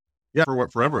 And yeah,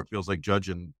 forever it feels like Judge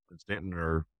and Stanton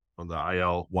are on the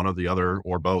IL, one or the other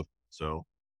or both. So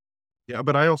yeah,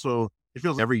 but it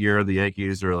feels every year the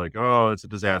Yankees are like, oh, it's a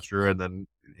disaster. And then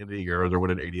in the year they're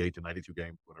winning 88 to 92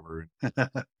 games, whatever.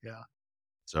 Yeah.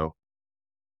 So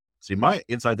see, my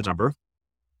inside the number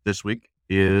this week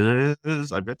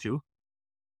is, I've got 2.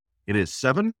 It is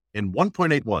 7 and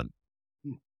 1.81.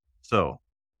 So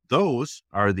those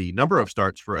are the number of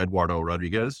starts for Eduardo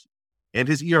Rodriguez and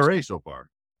his ERA so far,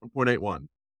 1.81.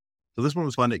 So this one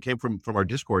was fun. It came from our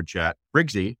Discord chat.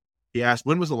 Briggsy, he asked,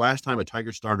 when was the last time a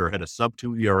Tiger starter had a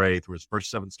sub-2 ERA through his first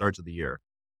 7 starts of the year?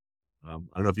 I don't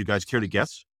know if you guys care to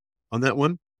guess on that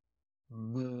one.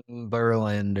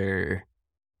 Verlander.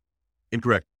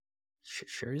 Incorrect.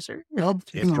 Scherzer?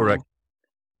 Incorrect.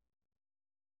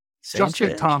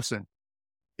 Justin Thompson.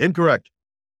 Incorrect.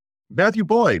 Matthew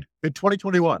Boyd in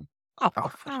 2021.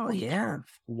 Oh yeah.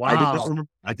 Wow.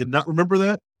 I did not remember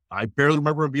that. I barely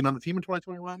remember him being on the team in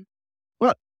 2021.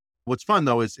 But what's fun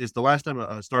though is the last time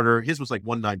a starter, his was like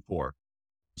 194.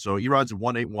 So Erod's at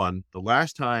 181. The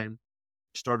last time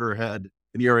a starter had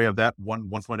an ERA of that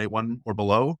 1.81 or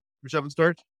below for 7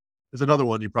 starts is another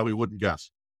one you probably wouldn't guess.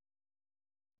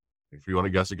 If you want to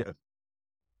guess again,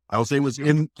 I will say it was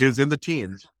in the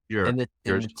teens. In the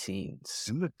teens.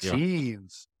 In the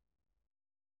teens.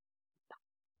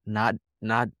 Not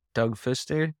Doug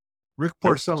Fister. Rick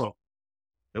Porcello.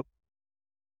 Nope.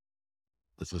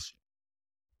 This is.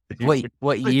 Wait,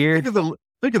 what year?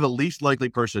 Think of the least likely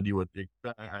person you would think.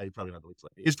 Probably not the least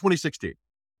likely. It's 2016.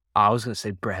 I was going to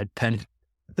say Brad Penn.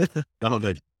 No,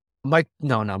 Mike.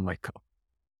 No, not Michael.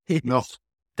 No,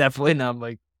 definitely not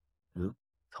Mike. Yeah.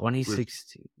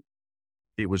 2016.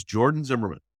 It was Jordan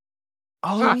Zimmerman.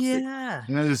 Oh yeah.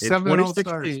 And it is 7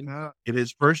 starts. In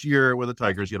his first year with the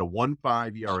Tigers, he had a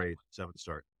 1.5 ERA, 7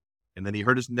 start, and then he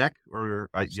hurt his neck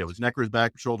his neck or his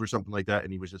back, shoulder, something like that,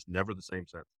 and he was just never the same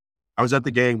since. I was at the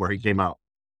game where he came out.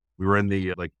 We were in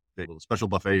the special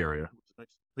buffet area. It was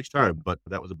a nice time, but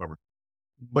that was a bummer.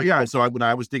 But yeah, so when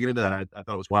I was digging into that, I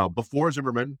thought it was wild. Before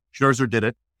Zimmerman, Scherzer did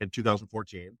it in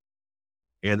 2014,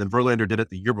 and then Verlander did it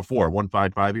the year before,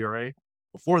 1.55 ERA.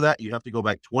 Before that, you have to go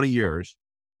back 20 years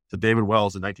to David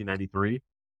Wells in 1993.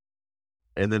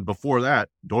 And then before that,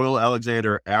 Doyle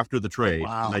Alexander after the trade in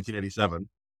 1987.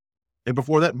 And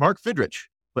before that, Mark Fidrich,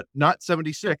 but not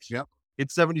 76. Yep.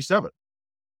 It's 77.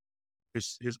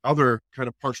 His other kind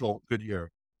of partial good year.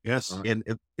 Yes. And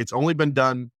it's only been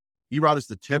done. Erod is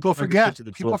the 10th.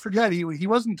 People forget he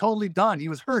wasn't totally done. He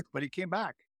was hurt, but he came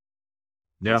back.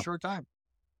 Yeah. For a short time.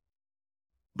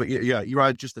 But yeah,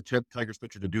 Erod just the 10th Tigers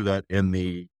pitcher to do that in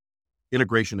the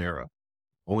integration era.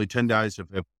 Only 10 guys have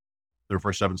their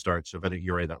first 7 starts have had a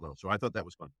ERA that low. So I thought that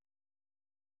was fun.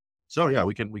 So yeah,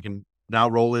 we can now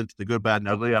roll into the good, bad, and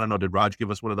ugly. I don't know. Did Raj give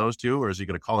us one of those too, or is he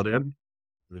going to call it in?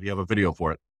 Or do you have a video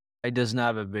for it? It does not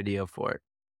have a video for it.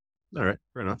 All right,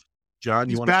 fair enough. John,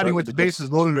 He's you want to batting start with the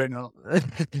bases loaded right now.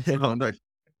 Oh, nice.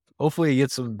 Hopefully, he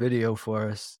gets some video for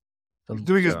us. He's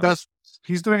doing his best.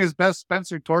 He's doing his best,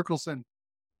 Spencer Torkelson.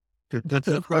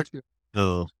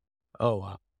 Oh,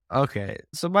 wow. Okay.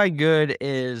 So my good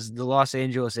is the Los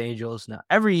Angeles Angels. Now,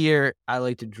 every year I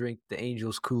like to drink the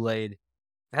Angels Kool-Aid. It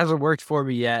hasn't worked for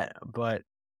me yet, but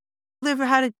they've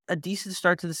had a decent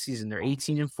start to the season. They're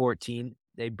 18-14.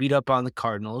 They beat up on the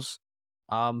Cardinals.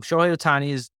 Shohei Ohtani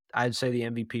is, I'd say, the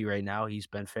MVP right now. He's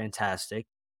been fantastic.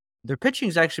 Their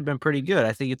pitching's actually been pretty good.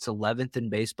 I think it's 11th in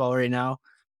baseball right now.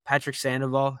 Patrick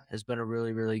Sandoval has been a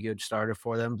really, really good starter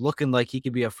for them, looking like he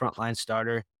could be a frontline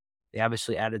starter. They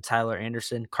obviously added Tyler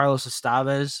Anderson. Carlos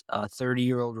Estevez, a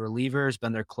 30-year-old reliever, has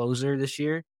been their closer this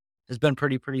year. Has been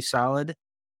pretty solid.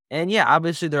 And yeah,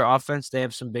 obviously their offense, they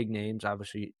have some big names.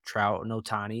 Obviously Trout and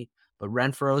Ohtani. But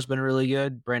Renfroe's been really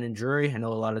good. Brandon Drury, I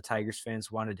know a lot of Tigers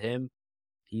fans wanted him.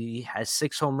 He has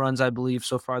 6 home runs, I believe,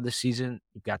 so far this season.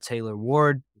 You've got Taylor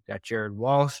Ward. You've got Jared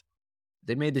Walsh.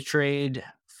 They made the trade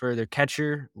for their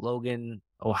catcher, Logan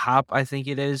O'Hoppe, I think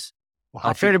it is.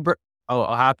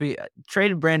 O'Hoppe.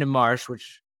 Traded Brandon Marsh,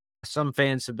 which some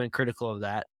fans have been critical of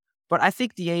that. But I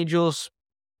think the Angels,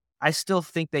 I still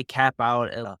think they cap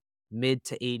out at a mid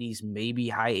to 80s, maybe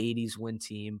high 80s win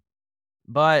team.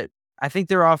 But I think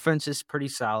their offense is pretty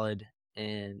solid,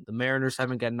 and the Mariners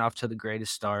haven't gotten off to the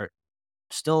greatest start.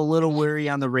 Still a little weary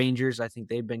on the Rangers. I think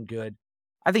they've been good.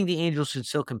 I think the Angels should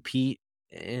still compete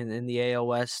in the AL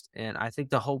West, and I think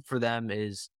the hope for them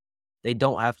is they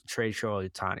don't have to trade Shohei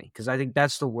Ohtani, because I think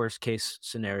that's the worst case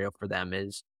scenario for them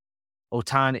is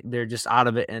Ohtani, they're just out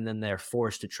of it, and then they're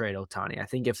forced to trade Ohtani. I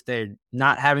think if they're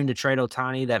not having to trade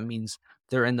Ohtani, that means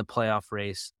they're in the playoff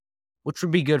race, which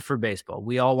would be good for baseball.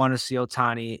 We all want to see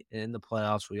Ohtani in the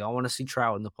playoffs. We all want to see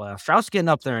Trout in the playoffs. Trout's getting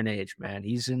up there in age, man.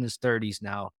 He's in his 30s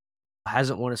now.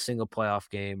 Hasn't won a single playoff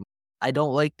game. I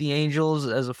don't like the Angels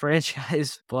as a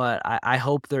franchise, but I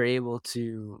hope they're able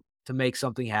to make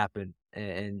something happen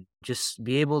and just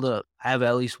be able to have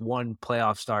at least one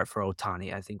playoff start for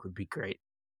Ohtani, I think would be great.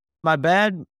 My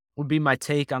bad would be my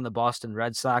take on the Boston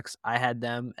Red Sox. I had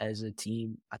them as a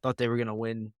team. I thought they were going to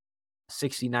win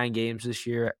 69 games this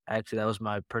year. Actually, that was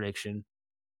my prediction.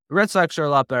 The Red Sox are a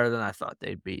lot better than I thought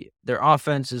they'd be. Their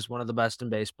offense is one of the best in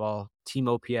baseball. Team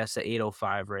OPS at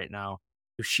 805 right now.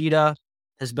 Yoshida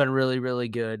has been really, really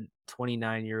good.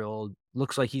 29-year-old.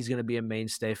 Looks like he's going to be a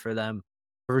mainstay for them.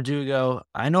 Verdugo,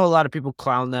 I know a lot of people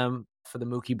clown them for the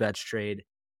Mookie Betts trade.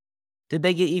 Did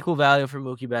they get equal value for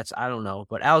Mookie Betts? I don't know.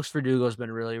 But Alex Verdugo has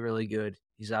been really, really good.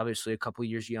 He's obviously a couple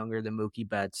years younger than Mookie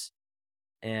Betts.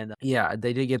 And yeah,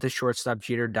 they did get the shortstop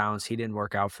Jeter Downs. He didn't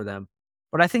work out for them.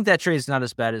 But I think that trade is not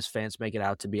as bad as fans make it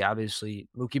out to be. Obviously,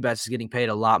 Mookie Betts is getting paid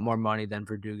a lot more money than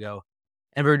Verdugo.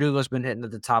 And Verdugo's been hitting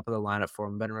at the top of the lineup for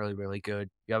him, been really, really good.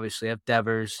 You obviously have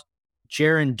Devers.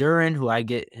 Jarren Duran, who I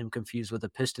get him confused with the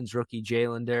Pistons rookie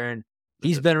Jalen Duran.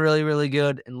 He's been really, really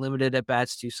good and limited at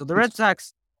bats too. So the Red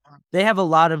Sox, they have a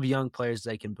lot of young players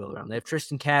they can build around. They have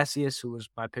Tristan Cassius, who was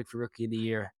my pick for rookie of the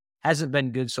year. Hasn't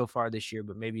been good so far this year,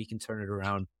 but maybe he can turn it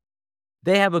around.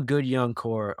 They have a good young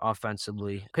core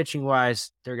offensively.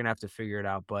 Pitching-wise, they're going to have to figure it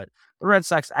out. But the Red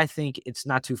Sox, I think it's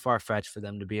not too far-fetched for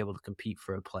them to be able to compete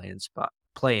for a play-in spot.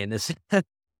 Play-in is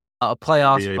a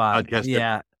playoff spot.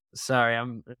 Yeah, sorry,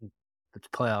 I'm in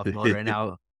playoff mode right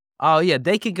now. Oh, yeah,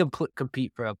 they can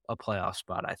compete for a playoff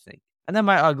spot, I think. And then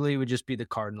my ugly would just be the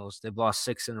Cardinals. They've lost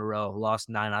 6 in a row, lost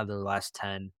 9 out of their last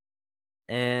 10.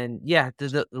 And yeah,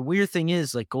 the weird thing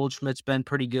is, like, Goldschmidt's been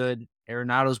pretty good.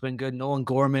 Arenado's been good. Nolan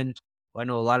Gorman, I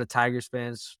know a lot of Tigers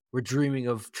fans were dreaming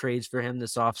of trades for him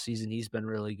this offseason. He's been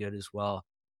really good as well.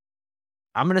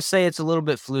 I'm going to say it's a little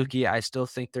bit fluky. I still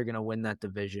think they're going to win that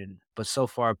division. But so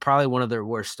far, probably one of their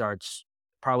worst starts,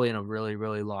 probably in a really,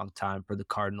 really long time for the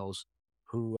Cardinals,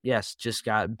 who, yes, just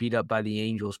got beat up by the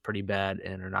Angels pretty bad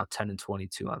and are now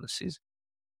 10-22 on the season.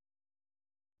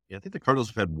 Yeah, I think the Cardinals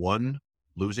have had one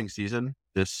losing season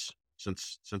since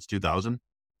 2000,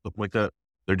 something like that.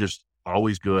 They're just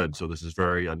always good, so this is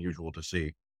very unusual to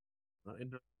see.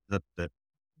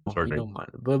 Don't mind.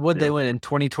 But what they win in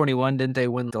 2021? Didn't they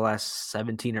win the last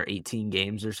 17 or 18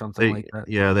 games or something like that?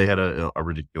 Yeah, they had a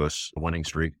ridiculous winning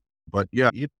streak. But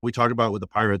yeah, we talked about with the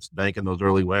Pirates banking those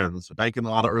early wins. Banking a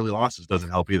lot of early losses doesn't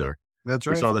help either. That's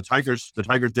right. We saw the Tigers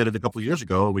did it a couple of years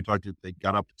ago. We talked, they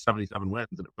got up to 77 wins,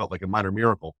 and it felt like a minor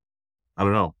miracle. I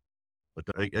don't know. But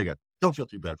again, don't feel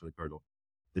too bad for the Cardinals.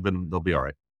 They'll be all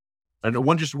right. And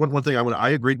one thing I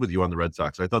agreed with you on the Red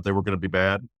Sox. I thought they were going to be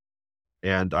bad.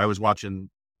 And I was watching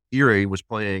Erie was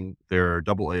playing their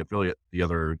Double-A affiliate the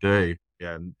other day,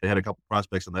 and they had a couple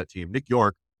prospects on that team. Nick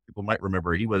York, people might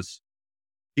remember, he was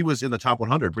in the top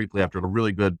 100 briefly after a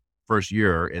really good first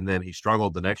year, and then he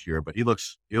struggled the next year. But he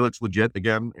looks legit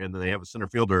again. And then they have a center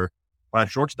fielder,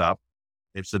 shortstop,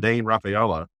 it's Ceddanne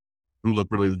Rafaela, who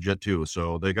looked really legit too.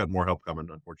 So they got more help coming,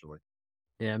 unfortunately.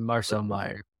 Yeah, Marcel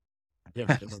Meyer. Yeah,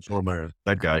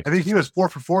 that guy. I think he was 4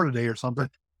 for 4 today or something.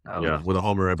 Oh, Yeah, with a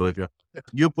homer, I believe.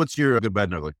 Yeah. What's your good, bad,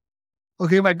 and ugly?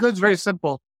 Okay, my good's very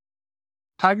simple.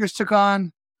 Tigers took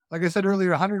on, like I said earlier,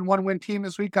 101 win team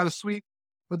this week, got a sweep.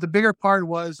 But the bigger part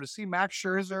was to see Max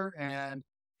Scherzer and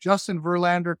Justin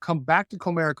Verlander come back to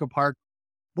Comerica Park,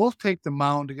 both take the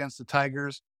mound against the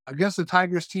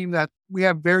Tigers team that we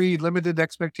have very limited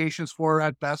expectations for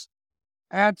at best.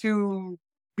 And to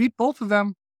beat both of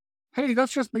them, hey, we got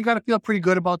to feel pretty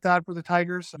good about that for the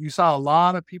Tigers. You saw a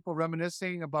lot of people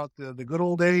reminiscing about the good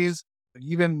old days.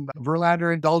 Even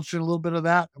Verlander indulged in a little bit of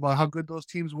that, about how good those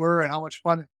teams were and how much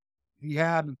fun he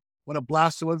had and what a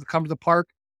blast it was to come to the park.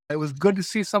 It was good to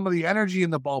see some of the energy in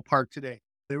the ballpark today.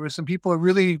 There were some people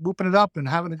really whooping it up and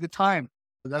having a good time.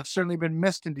 That's certainly been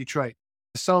missed in Detroit.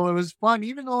 So it was fun.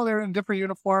 Even though they're in different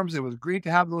uniforms, it was great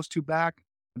to have those two back.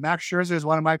 Max Scherzer is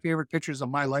one of my favorite pitchers of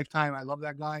my lifetime. I love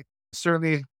that guy.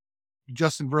 Certainly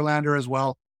Justin Verlander as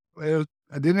well. I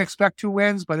didn't expect 2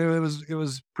 wins, but it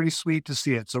was pretty sweet to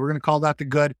see it. So we're going to call that the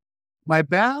good. My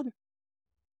bad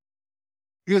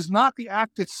is not the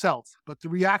act itself, but the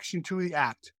reaction to the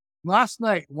act. Last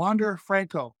night, Wander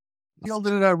Franco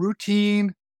fielded a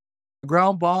routine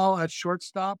ground ball at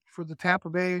shortstop for the Tampa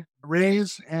Bay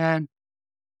Rays, and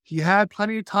he had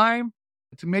plenty of time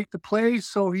to make the play,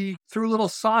 so he threw a little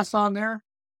sauce on there,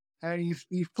 and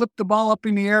he flipped the ball up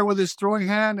in the air with his throwing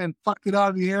hand and plucked it out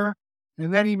of the air,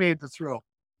 and then he made the throw.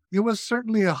 It was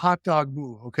certainly a hot dog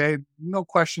move, okay? No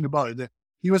question about it.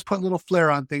 He was putting a little flair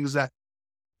on things that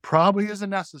probably isn't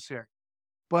necessary.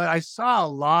 But I saw a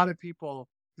lot of people,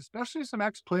 especially some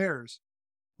ex-players,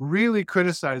 really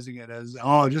criticizing it as,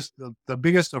 just the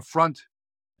biggest affront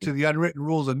to the unwritten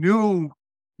rules, a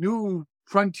new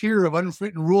frontier of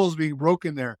unwritten rules being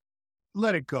broken there.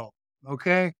 Let it go,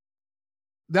 okay?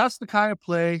 That's the kind of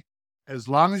play, as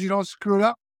long as you don't screw it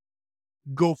up,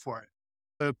 go for it.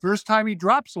 The first time he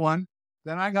drops one,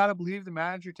 then I got to believe the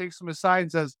manager takes him aside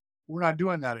and says, we're not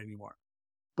doing that anymore.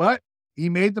 But he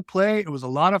made the play. It was a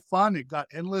lot of fun. It got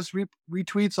endless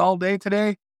retweets all day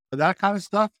today. That kind of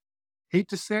stuff. Hate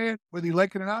to say it, whether you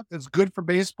like it or not, it's good for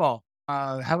baseball.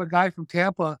 Have a guy from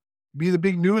Tampa be the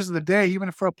big news of the day,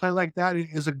 even for a play like that, it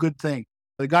is a good thing.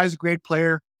 The guy's a great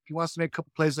player. If he wants to make a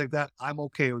couple plays like that, I'm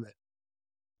okay with it.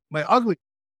 My ugly,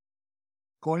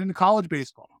 going into college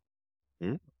baseball.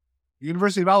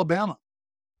 University of Alabama.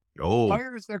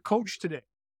 Fires their coach today.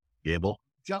 Gable.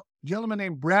 Gentleman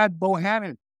named Brad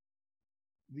Bohannon.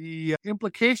 The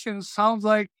implication sounds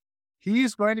like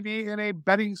he's going to be in a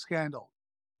betting scandal.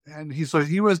 And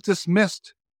he was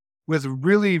dismissed with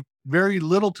really very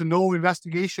little to no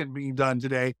investigation being done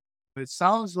today. It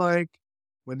sounds like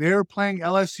when they were playing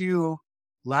LSU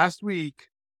last week,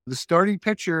 the starting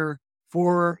pitcher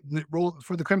for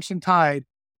the Crimson Tide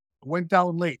went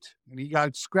down late and he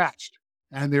got scratched.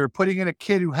 And they were putting in a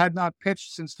kid who had not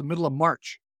pitched since the middle of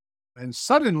March. And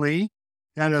suddenly,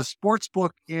 at a sports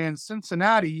book in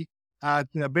Cincinnati, at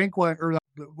the banquet, or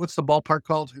what's the ballpark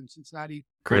called in Cincinnati?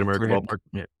 Great American Ballpark.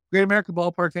 Yeah. Great American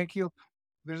Ballpark, thank you.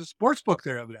 There's a sports book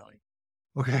there, evidently.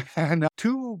 Okay. And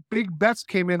 2 big bets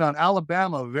came in on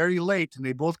Alabama very late, and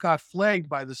they both got flagged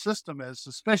by the system as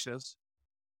suspicious.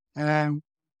 And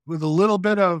with a little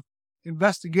bit of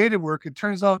investigative work, it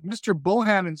turns out Mr.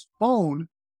 Bohannon's phone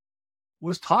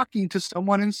was talking to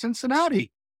someone in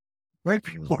Cincinnati right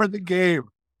before the game.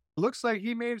 Looks like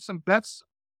he made some bets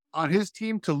on his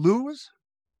team to lose.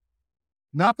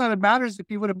 Not that it matters if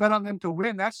he would have bet on them to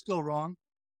win. That's still wrong.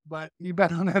 But he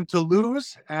bet on them to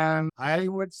lose. And I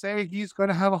would say he's going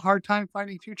to have a hard time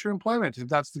finding future employment if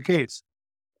that's the case.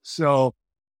 So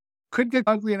could get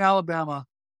ugly in Alabama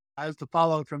as the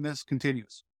fallout from this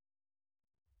continues.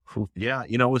 Yeah.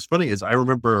 What's funny is I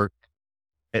remember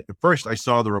at first I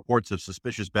saw the reports of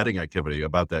suspicious betting activity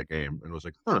about that game and was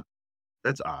like,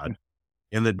 that's odd.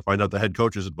 And then find out the head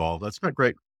coach is involved. That's not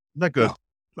great. Not good.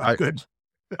 No, not good.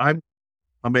 I'm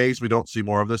amazed we don't see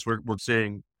more of this. We're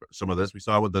seeing some of this. We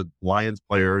saw with the Lions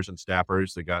players and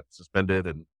staffers that got suspended,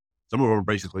 and some of them are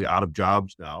basically out of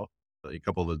jobs now. A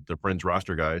couple of the Friends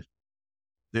roster guys.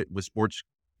 With sports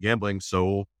gambling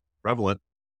so prevalent,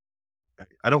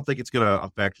 I don't think it's going to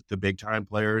affect the big time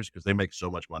players because they make so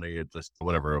much money. It's just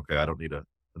whatever. Okay, I don't need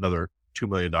another $2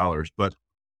 million. But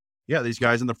yeah, these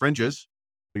guys in the fringes,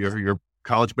 your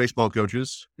college baseball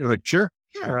coaches, you're like, sure,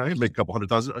 yeah, I can make a couple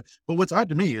 $100,000. But what's odd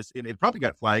to me is it probably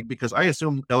got flagged because I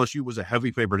assumed LSU was a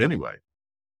heavy favorite anyway.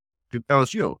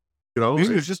 LSU, Maybe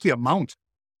it was just the amount.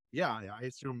 yeah, I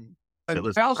assume.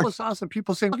 And I also saw some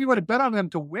people saying, if you would have bet on them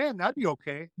to win, that'd be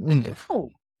okay.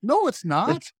 No, it's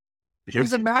not.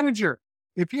 He's a manager.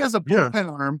 If he has a bullpen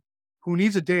arm who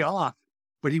needs a day off,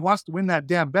 but he wants to win that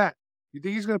damn bet, you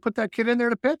think he's going to put that kid in there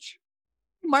to pitch?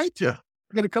 He might. Yeah.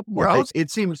 Get a couple more outs. It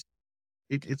seems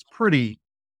it's pretty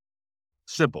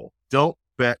simple. Don't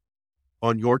bet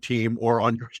on your team or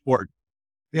on your sport.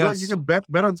 Yes. You can bet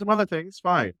on some other things.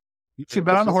 Fine. You should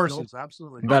bet on the horses.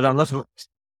 Absolutely. Bet on the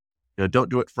Don't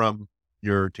do it from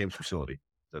your team's facility.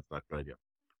 That's not a good idea.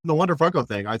 The Wander Franco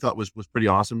thing I thought was pretty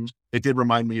awesome. It did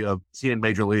remind me of seeing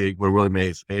Major League where Willie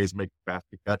Mays make a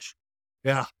basket catch.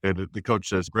 Yeah. And the coach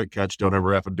says, great catch. Don't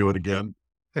ever have to do it again.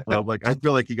 I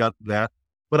feel like he got that.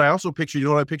 But I also pictured,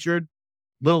 what I pictured?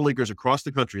 Little leaguers across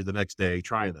the country the next day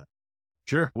trying that.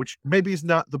 Sure. Which maybe is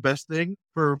not the best thing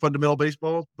for fundamental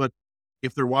baseball, but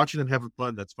if they're watching and having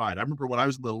fun, that's fine. I remember when I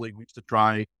was in Little League, we used to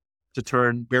try to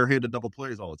turn barehanded double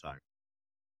plays all the time.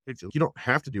 You don't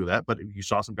have to do that, but if you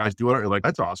saw some guys do it, you're like,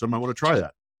 that's awesome. I want to try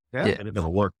that. Yeah. And it never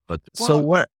worked. But So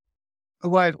what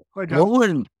What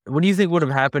do you think would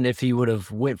have happened if he would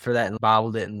have went for that and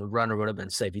bobbled it and the runner would have been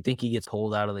safe? You think he gets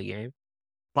pulled out of the game?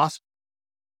 Possible.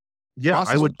 yeah,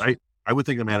 Awesome. I would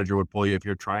think the manager would pull you if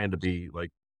you're trying to be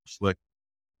like slick.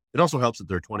 It also helps that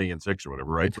they're 20-6 or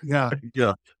whatever, right? Yeah.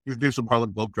 Yeah. You can do some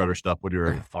Harlem Globetrotter stuff when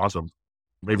you're awesome.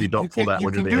 Maybe don't pull that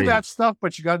when you're You the can do 80s. that stuff,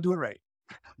 but you got to do it right.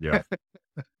 Yeah.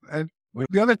 And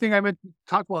the other thing I meant to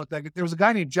talk about, that there was a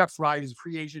guy named Jeff Fry, he's a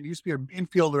free agent. He used to be an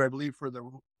infielder, I believe, for the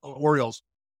Orioles.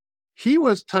 He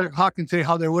was talking today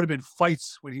how there would have been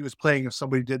fights when he was playing if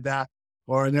somebody did that,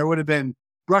 and there would have been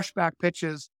brushback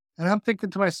pitches. And I'm thinking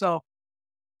to myself,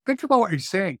 think about what you're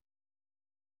saying.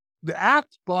 The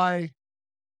act by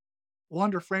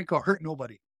Wander Franco hurt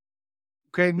nobody.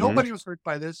 Okay, nobody was hurt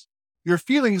by this. Your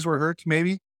feelings were hurt,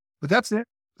 maybe, but that's it.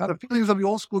 Now, the feelings of the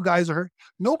old school guys are hurt.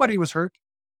 Nobody was hurt,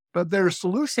 but their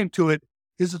solution to it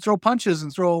is to throw punches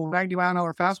and throw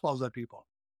 90-mile-an-hour fastballs at people.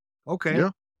 Okay, Yeah.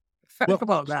 think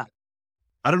about that.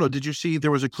 I don't know. Did you see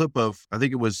there was a clip of, I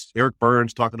think it was Eric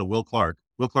Burns talking to Will Clark.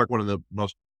 Will Clark, one of the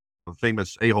most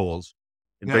famous a-holes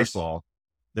in Yes. baseball.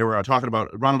 They were talking about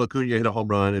Ronald Acuna hit a home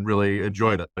run and really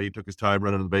enjoyed it. He took his time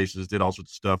running the bases, did all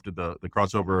sorts of stuff, did the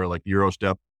crossover, like Euro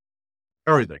step,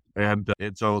 everything. And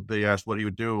so they asked what he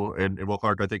would do. And Will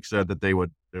Clark, I think, said that they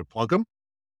would plunk him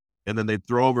and then they'd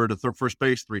throw over to first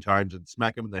base 3 times and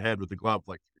smack him in the head with the glove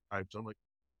like 3 times. So I'm like,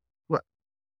 what?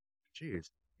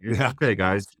 Jeez. Yeah. Okay,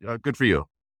 guys. Good for you.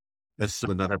 That's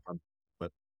not have fun.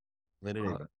 But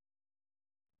anyway.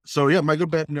 So yeah, my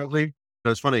good bet in that league.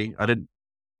 It's funny. I didn't,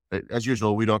 as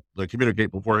usual, we don't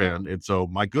communicate beforehand. And so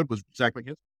my good was Zach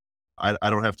McKinstry. I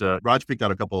don't have to. Raj picked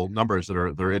out a couple numbers that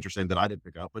are interesting that I didn't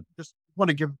pick out, but just want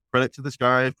to give credit to this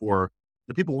guy for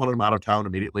the people wanted him out of town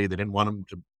immediately. They didn't want him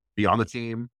to be on the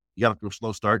team. He got a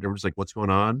slow start. They were just like, what's going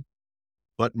on?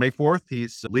 But May 4th, he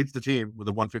leads the team with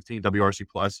a 115 WRC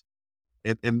plus.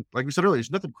 And like we said earlier,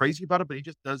 there's nothing crazy about it, but he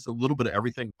just does a little bit of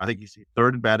everything. I think he's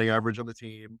 3rd in batting average on the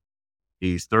team.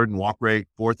 He's 3rd in walk rate,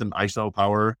 4th in ISO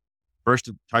power,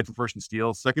 tied for 1st in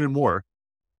steals, 2nd in WAR.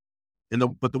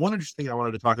 But the one interesting thing I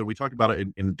wanted to talk about, we talked about it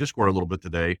in Discord a little bit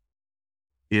today,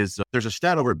 is there's a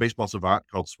stat over at Baseball Savant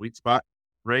called sweet spot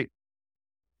rate.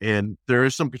 And there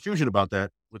is some confusion about that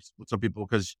with some people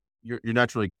because you're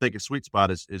naturally thinking sweet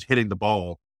spot is hitting the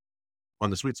ball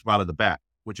on the sweet spot of the bat,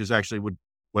 which is actually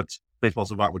what Baseball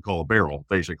Savant would call a barrel,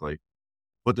 basically.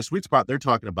 But the sweet spot they're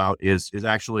talking about is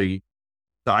actually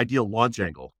the ideal launch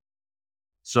angle.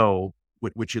 So,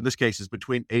 which in this case is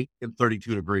between 8 and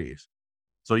 32 degrees.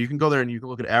 So you can go there and you can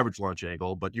look at average launch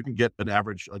angle, but you can get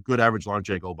a good average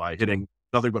launch angle by hitting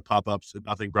nothing but pop-ups and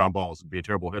nothing ground balls and be a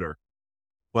terrible hitter.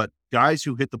 But guys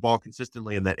who hit the ball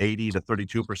consistently in that 80 to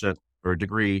 32% or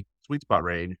degree sweet spot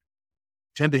range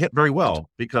tend to hit very well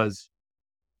because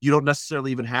you don't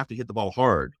necessarily even have to hit the ball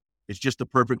hard. It's just the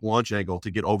perfect launch angle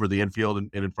to get over the infield and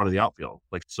in front of the outfield.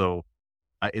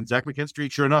 And Zach McKinstry,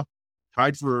 sure enough,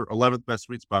 tied for 11th best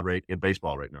sweet spot rate in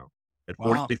baseball right now at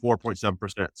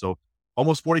 44.7%. So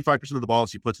almost 45% of the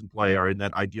balls he puts in play are in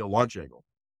that ideal launch angle,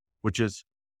 which is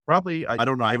probably, I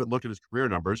don't know, I haven't looked at his career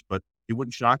numbers, but it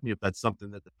wouldn't shock me if that's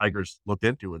something that the Tigers looked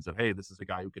into and said, hey, this is a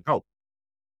guy who can help.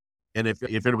 And if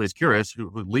anybody's curious,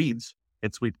 who leads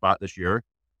in sweet spot this year,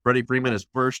 Freddie Freeman is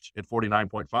 1st at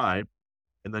 49.5.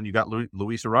 And then you got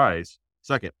Luis Arraez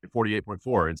second at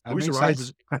 48.4. And That Luis makes Arraez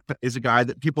sense. is a guy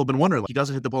that people have been wondering, like, he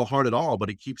doesn't hit the ball hard at all, but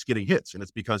he keeps getting hits. And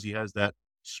it's because he has that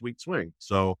sweet swing.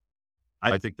 So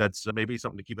I think that's maybe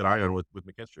something to keep an eye on with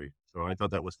McKinstry. So I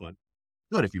thought that was fun.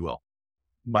 Good, if you will.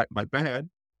 My bad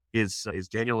is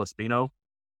Daniel Espino.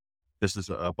 This is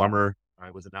a bummer. I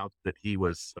was announced that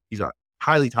he's a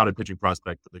highly touted pitching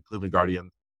prospect for the Cleveland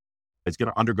Guardians. He's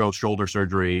going to undergo shoulder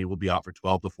surgery. Will be out for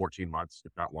 12 to 14 months,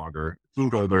 if not longer.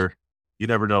 Shoulder. You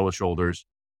never know with shoulders.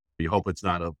 You hope it's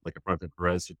not like a Pronto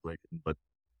Perez situation, but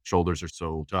shoulders are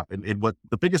so tough. And what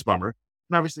the biggest bummer,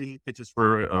 and obviously he pitches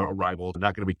for a rival. I'm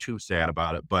not going to be too sad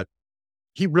about it, but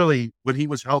he really, when he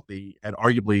was healthy, had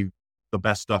arguably the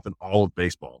best stuff in all of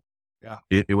baseball. Yeah.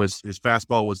 It was, his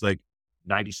fastball was like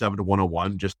 97 to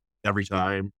 101 just every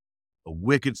time. A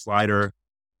wicked slider,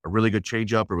 a really good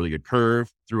changeup, a really good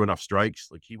curve, threw enough strikes.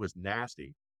 Like, he was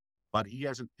nasty, but he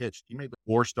hasn't pitched. He made the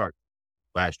 4 start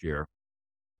last year,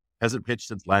 hasn't pitched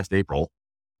since last April.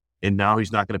 And now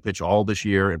he's not going to pitch all this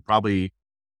year and probably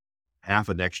half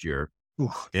of next year.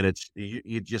 Oof. And it's,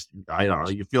 you just, I don't know,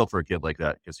 you feel for a kid like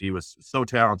that because he was so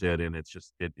talented. And it's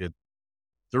just, it's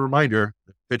a reminder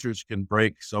that pitchers can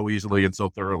break so easily and so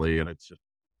thoroughly. And it's just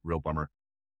a real bummer.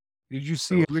 Did you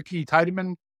see Ricky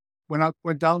Tiedemann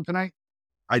went down tonight?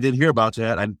 I did hear about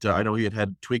that. And I know he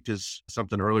had tweaked his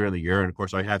something earlier in the year. And of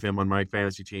course, I have him on my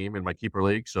fantasy team in my keeper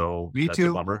league. So Me that's too.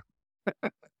 a bummer.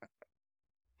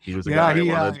 He was a Yeah, guy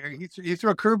I wanted. he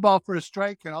threw a curveball for a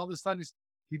strike, and all of a sudden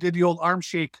he did the old arm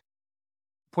shake,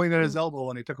 pointing at his elbow,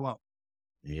 and he took him out.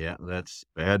 Yeah, that's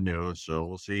bad news. So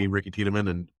we'll see Ricky Tiedemann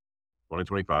in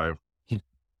 2025.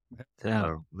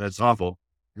 That's awful.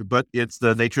 But it's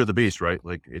the nature of the beast, right?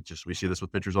 Like, we see this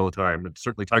with pitchers all the time. And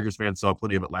certainly Tigers fans saw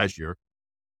plenty of it last year.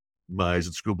 Is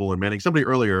it Skubal and Manning? Somebody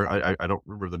earlier, I don't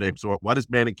remember the name. So why does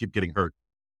Manning keep getting hurt?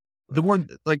 The one,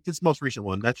 like this most recent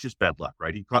one, that's just bad luck,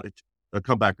 right? He caught a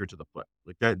comebacker to the foot.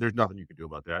 Like that, there's nothing you can do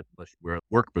about that unless you wear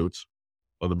work boots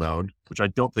on the mound, which I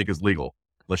don't think is legal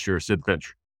unless you're Sid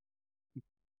Finch.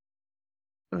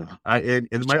 And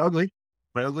my ugly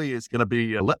is going to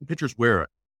be letting pitchers wear it.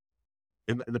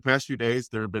 In the past few days,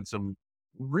 there have been some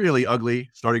really ugly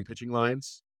starting pitching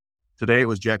lines. Today, it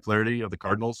was Jack Flaherty of the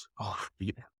Cardinals.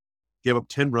 He gave up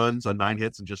 10 runs on 9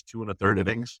 hits in just 2 1/3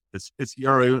 innings. It's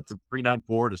ERA went from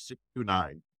 3.94 to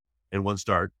 6.29 in 1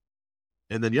 start.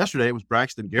 And then yesterday, it was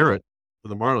Braxton Garrett for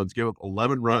the Marlins. Gave up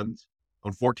 11 runs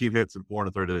on 14 hits in 4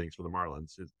 1/3 innings for the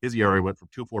Marlins. His ERA went from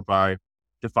 2.45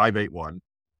 to 5.81.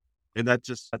 And that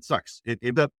sucks.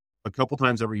 It up a couple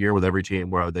times every year with every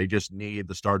team where they just need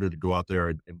the starter to go out there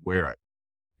and wear it.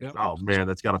 Yep. Oh man,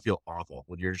 that's got to feel awful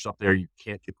when you're just up there. You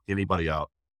can't get anybody out.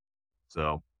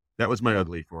 So that was my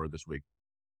ugly for this week.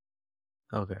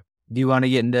 Okay. Do you want to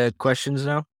get into questions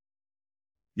now?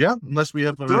 Yeah, unless we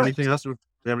have anything else. Do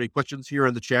we have any questions here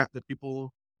in the chat that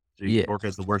people? Yeah. York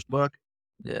has the worst luck.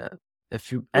 Yeah.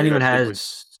 If Yeah, anyone absolutely.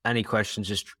 has any questions,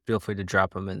 just feel free to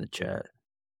drop them in the chat.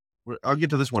 I'll get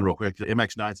to this one real quick. The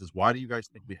MX9 says, why do you guys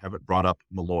think we haven't brought up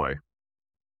Malloy?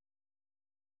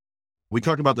 We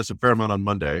talked about this a fair amount on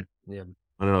Monday. Yeah.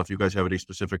 I don't know if you guys have any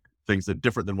specific things that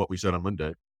different than what we said on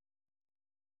Monday.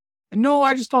 No,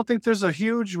 I just don't think there's a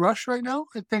huge rush right now.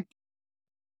 I think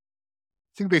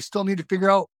they still need to figure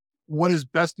out what his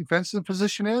best defensive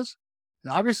position is.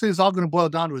 And obviously, it's all going to boil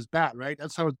down to his bat, right?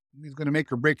 That's how he's going to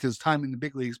make or break his time in the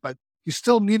big leagues. But you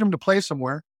still need him to play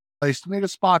somewhere. You still need a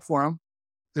spot for him.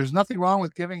 There's nothing wrong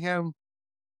with giving him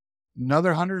another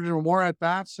 100 or more at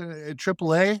bats at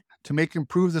AAA to make him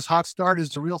prove this hot start is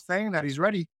the real thing, that he's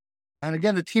ready. And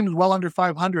again, the team's well under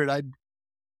 500.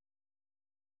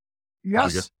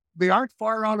 Yes, they aren't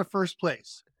far out of first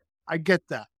place. I get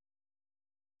that.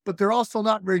 But they're also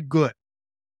not very good.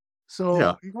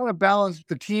 So you want to balance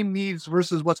the team needs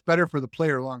versus what's better for the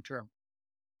player long term.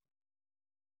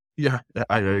 Yeah,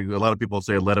 a lot of people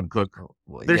say let him cook.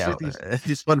 Well, There's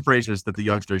these fun phrases that the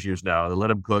youngsters use now. They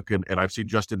let him cook, and I've seen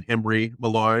Justin Henry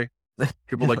Malloy.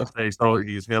 People like to say, "Oh,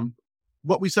 he's him."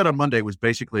 What we said on Monday was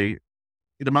basically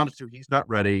it amounted to he's not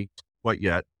ready quite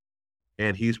yet,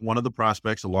 and he's one of the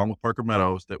prospects, along with Parker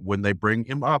Meadows, that when they bring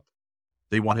him up,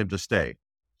 they want him to stay.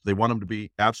 They want him to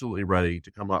be absolutely ready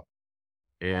to come up.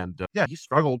 And he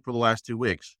struggled for the last 2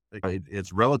 weeks.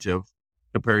 It's relative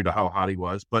compared to how hot he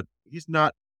was, but he's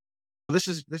not. This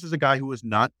is a guy who is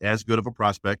not as good of a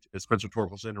prospect as Spencer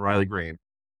Torkelson and Riley Green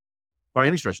by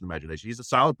any stretch of the imagination. He's a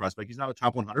solid prospect. He's not a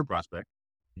top 100 prospect.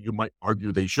 You might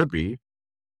argue they should be,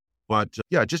 but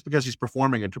just because he's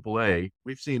performing in AAA,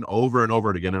 we've seen over and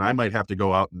over again. And I might have to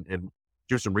go out and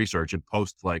do some research and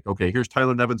post like, okay, here's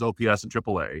Tyler Nevin's OPS in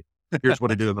AAA. Here's what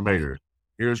he did in the majors.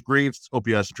 Here's Green's OPS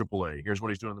in AAA. Here's what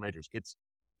he's doing in the majors.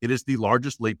 It is the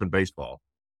largest leap in baseball.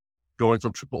 going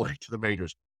from AAA to the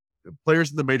majors. The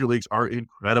players in the major leagues are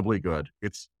incredibly good.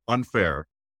 It's unfair.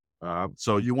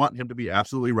 So you want him to be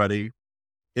absolutely ready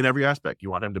in every aspect.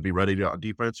 You want him to be ready on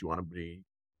defense. You want him to be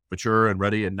mature and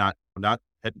ready and not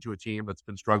head into a team that's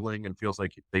been struggling and feels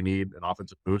like they need an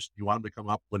offensive boost. You want him to come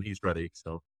up when he's ready.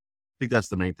 So I think that's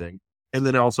the main thing. And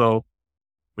then also,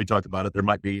 we talked about it, there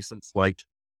might be some slight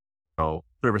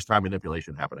service time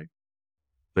manipulation happening.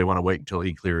 They want to wait until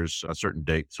he clears a certain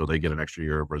date so they get an extra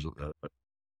year of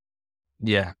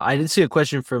Yeah, I did see a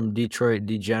question from Detroit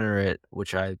Degenerate,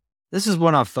 this is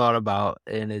one I've thought about,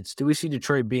 and it's, do we see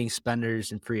Detroit being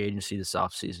spenders in free agency this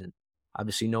offseason?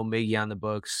 Obviously, no Miggy on the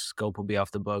books. Scope will be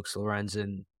off the books.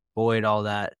 Lorenzen, Boyd, all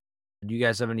that. Do you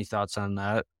guys have any thoughts on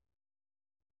that?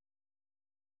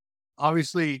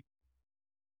 Obviously,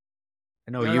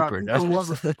 I know there are Uper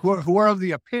people does. who are of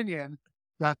the opinion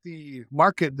that the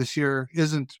market this year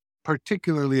isn't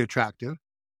particularly attractive.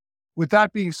 With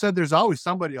that being said, there's always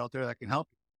somebody out there that can help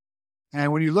you.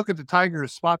 And when you look at the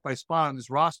Tigers spot by spot on this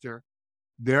roster,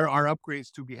 there are upgrades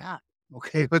to be had.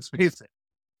 Okay, let's face it.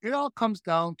 It all comes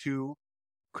down to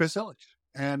Chris Ilitch.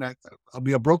 And I'll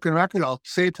be a broken record. I'll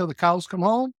say it till the cows come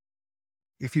home.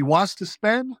 If he wants to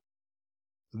spend,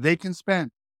 they can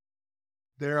spend.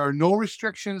 There are no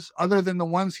restrictions other than the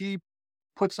ones he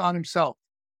puts on himself.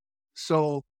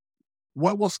 So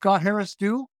what will Scott Harris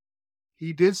do?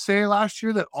 He did say last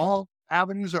year that all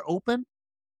avenues are open.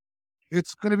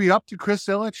 It's going to be up to Chris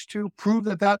Ilitch to prove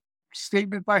that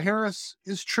statement by Harris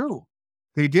is true.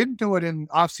 They didn't do it in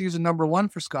offseason number 1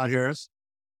 for Scott Harris.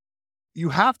 You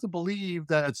have to believe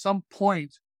that at some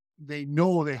point they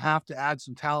know they have to add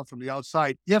some talent from the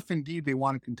outside if indeed they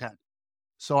want to contend.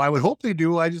 So I would hope they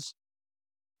do. I just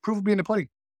proof of being the pudding.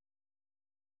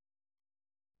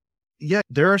 Yeah,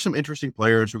 there are some interesting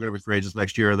players who are going to be free agents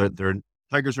next year. They're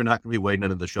Tigers are not going to be wading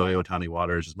into the Shohei Ohtani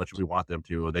waters as much as we want them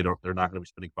to. They're not going to be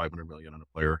spending $500 million on a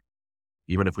player.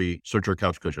 Even if we search our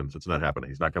couch cushions, it's not happening.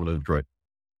 He's not coming to Detroit.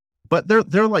 But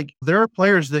there are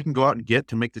players they can go out and get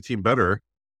to make the team better.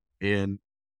 And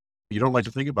you don't like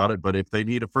to think about it, but if they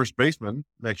need a first baseman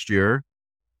next year,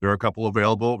 there are a couple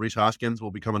available. Rhys Hoskins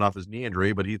will be coming off his knee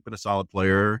injury, but he's been a solid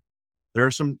player. There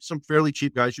are some fairly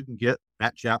cheap guys you can get.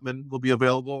 Matt Chapman will be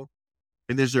available.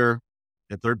 And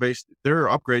at third base, there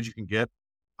are upgrades you can get.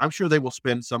 I'm sure they will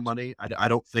spend some money. I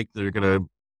don't think they're going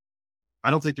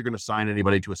to sign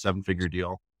anybody to a 7-figure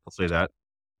deal. I'll say that.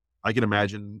 I can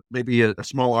imagine maybe a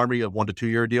small army of 1 to 2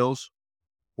 year deals,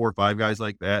 4 or 5 guys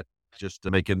like that, just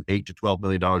to make an $8 to $12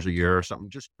 million a year or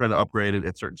something, just trying to upgrade it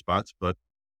at certain spots. But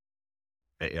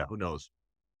yeah, who knows?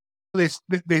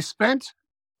 They spent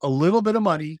a little bit of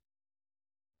money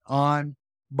on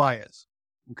Baez.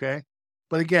 Okay.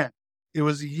 But again, it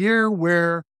was a year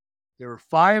where there were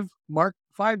 5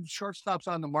 shortstops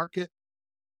on the market.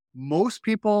 Most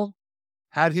people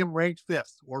had him ranked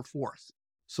 5th or 4th.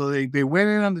 So they went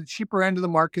in on the cheaper end of the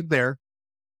market there.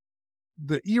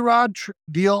 The Erod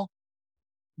deal,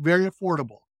 very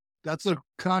affordable. That's a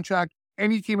contract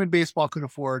any team in baseball could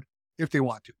afford if they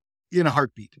want to, in a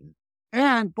heartbeat.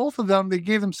 And both of them, they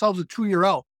gave themselves a 2-year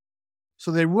out.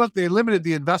 So they limited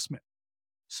the investment.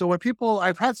 So when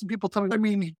I've had some people tell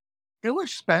me,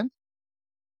 Ilitch spent.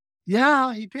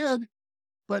 Yeah, he did.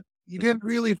 But he didn't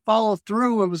really follow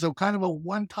through. It was a kind of a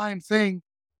one-time thing.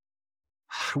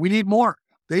 We need more.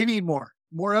 They need more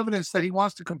evidence that he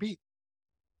wants to compete.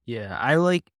 Yeah, I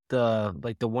like the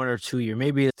 1 or 2 year,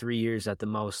 maybe 3 years at the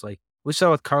most. Like we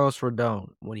saw with Carlos Rodon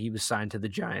when he was signed to the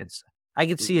Giants. I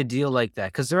could see a deal like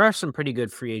that because there are some pretty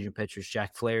good free agent pitchers.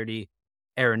 Jack Flaherty,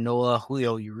 Aaron Nola,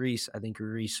 Julio Urias. I think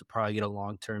Urias will probably get a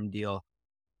long-term deal.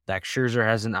 Max Scherzer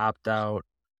has an opt-out.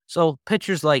 So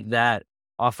pitchers like that,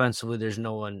 offensively, there's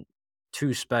no one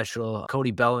too special.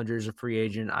 Cody Bellinger's a free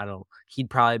agent. He'd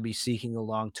probably be seeking a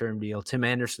long-term deal. Tim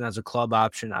Anderson has a club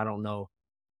option. I don't know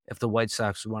if the White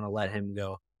Sox want to let him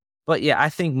go. But yeah, I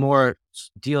think more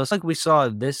deals like we saw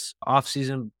this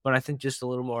offseason, but I think just a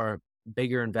little more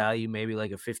bigger in value, maybe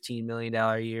like a $15 million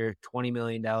a year, $20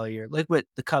 million a year, like what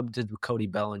the Cubs did with Cody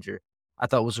Bellinger. I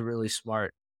thought was a really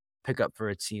smart pickup for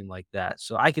a team like that.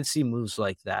 So I can see moves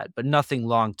like that, but nothing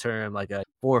long-term, like a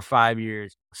 4 or 5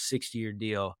 years, 6-year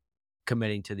deal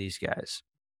committing to these guys.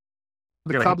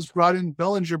 The Cubs brought in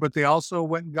Bellinger, but they also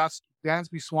went and got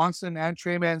Dansby Swanson and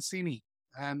Trey Mancini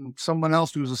and someone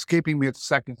else who was escaping me at the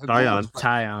second.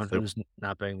 Tyon, who's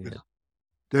not paying me.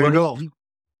 There you go.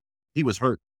 He was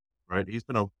hurt, right? He's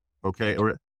been okay.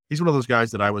 Or he's one of those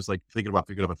guys that I was like thinking about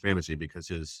picking up in fantasy because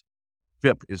his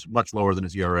FIP is much lower than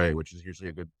his ERA, which is usually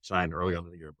a good sign early on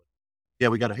in the year. But yeah,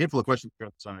 we got a handful of questions here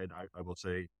on the side. I will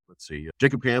say, let's see.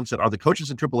 Jacob Cam said, are the coaches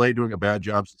in AAA doing a bad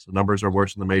job since the numbers are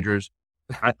worse in the majors?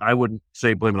 I wouldn't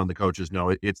say blame it on the coaches.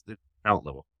 No, it's the talent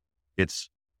level. It's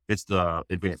the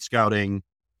advanced scouting.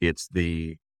 It's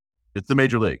the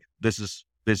major league. This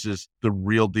is the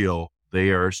real deal.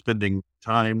 They are spending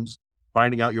time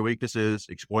finding out your weaknesses,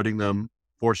 exploiting them,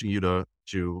 forcing you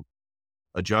to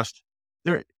adjust.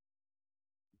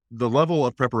 The level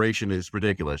of preparation is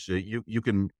ridiculous. You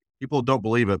can, people don't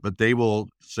believe it, but they will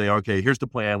say, okay, here's the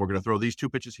plan. We're going to throw these 2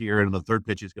 pitches here, and the third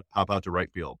pitch is going to pop out to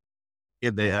right field.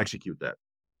 And they execute that.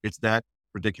 It's that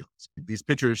ridiculous. These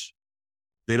pitchers,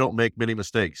 they don't make many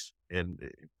mistakes. And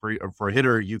for a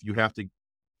hitter, you have to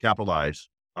capitalize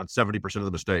on 70% of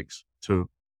the mistakes to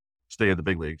stay in the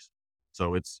big leagues.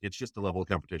 So it's just the level of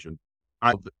competition.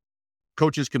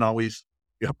 Coaches can always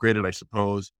be upgraded, I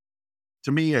suppose.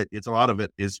 To me, it's a lot of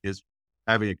it is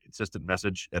having a consistent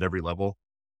message at every level,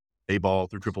 A-ball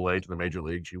through AAA to the major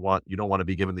leagues. You don't want to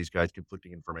be giving these guys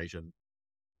conflicting information.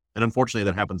 And unfortunately,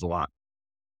 that happens a lot.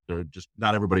 Just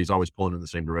not everybody's always pulling in the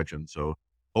same direction. So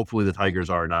hopefully the Tigers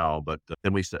are now. But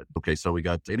then we said, okay, so we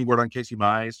got any word on Casey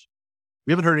Mize?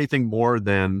 We haven't heard anything more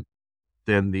than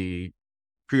the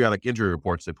periodic injury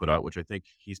reports they put out, which I think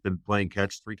he's been playing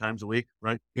catch 3 times a week,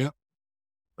 right? Yeah.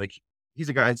 Like, he's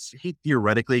a guy, he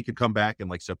theoretically could come back in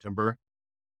like September.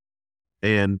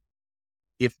 And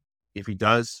if he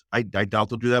does, I doubt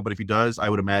they'll do that. But if he does, I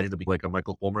would imagine it'll be like a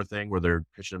Michael Fulmer thing where they're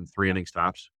pitching him 3 innings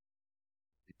tops.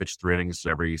 He pitches 3 innings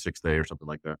every 6th day or something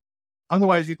like that.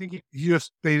 Otherwise, you think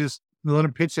they just let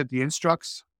him pitch at the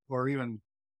Instructs or even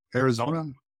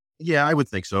Arizona? Yeah, I would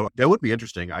think so. That would be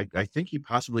interesting. I think he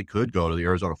possibly could go to the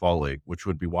Arizona Fall League, which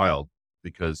would be wild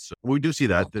because we do see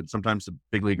that sometimes the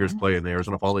big leaguers play in the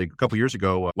Arizona Fall League. A couple years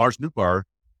ago, Lars Nootbaar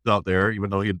was out there, even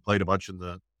though he had played a bunch in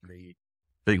the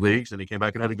big leagues, and he came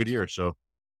back and had a good year. So,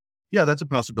 yeah, that's a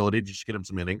possibility to just get him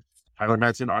some innings. Tyler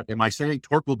Matson, am I saying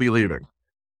Torque will be leaving?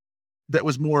 That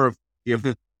was more of if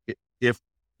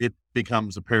it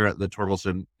becomes apparent that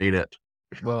Torkelson ain't it,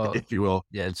 Well, if you will.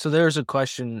 yeah. So there's a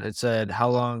question that said, how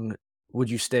long would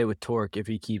you stay with Torque if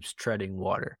he keeps treading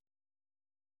water?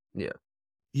 Yeah.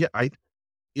 Yeah,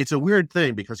 it's a weird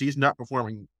thing because he's not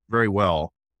performing very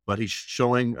well, but he's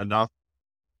showing enough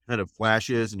kind of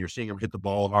flashes and you're seeing him hit the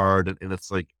ball hard. And it's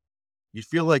like, you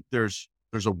feel like there's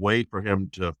a way for him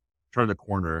to turn the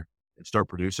corner and start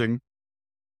producing.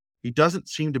 He doesn't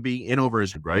seem to be in over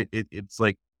his head, right? It's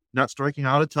like not striking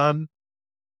out a ton.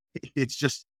 He's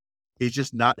just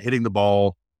not hitting the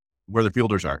ball where the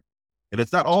fielders are. And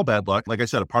it's not all bad luck. Like I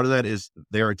said, a part of that is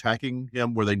they're attacking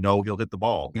him where they know he'll hit the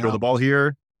ball. Yeah. Throw the ball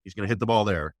here, he's going to hit the ball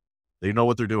there. They know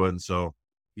what they're doing. So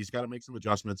he's got to make some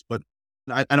adjustments, but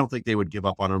I don't think they would give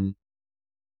up on him.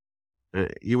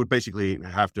 You would basically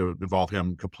have to involve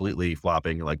him completely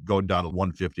flopping, like going down to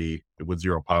 150 with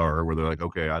 0 power, where they're like,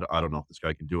 okay, I don't know if this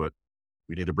guy can do it.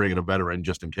 We need to bring in a veteran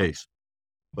just in case.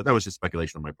 But that was just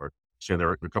speculation on my part. So there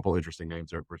are a couple of interesting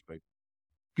names there at first base.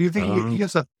 Do you think he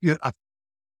has a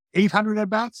 800 at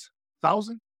bats?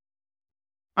 1,000?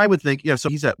 I would think, yeah. So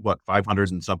he's at what,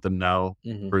 500 and something now?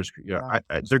 Mhm. For his, yeah,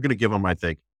 they're going to give him, I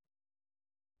think,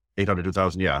 800 to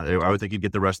 1,000. Yeah, I would think he'd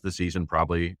get the rest of the season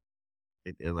probably.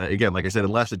 Again, like I said,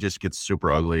 unless it just gets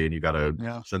super ugly and you got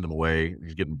to send him away,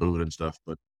 he's getting booed and stuff.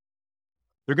 But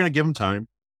they're going to give him time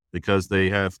because they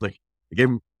gave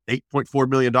him $8.4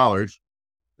 million.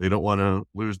 They don't want to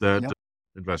lose that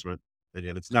investment. And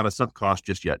yet it's not a sunk cost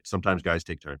just yet. Sometimes guys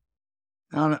take time.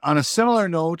 On a similar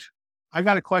note, I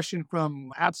got a question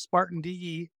from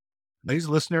 @SpartanDE. He's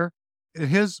a listener. And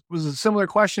his was a similar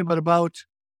question, but about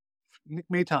Nick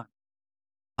Maton.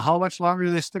 How much longer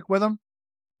do they stick with him?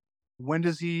 When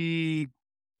does he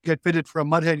get fitted for a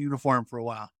Mudhead uniform for a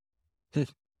while?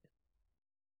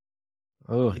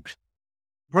 Oh,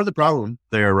 Part of the problem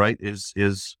there, right, is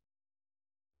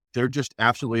they're just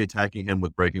absolutely attacking him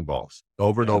with breaking balls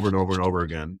over and over and over and over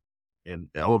again and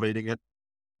elevating it.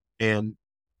 And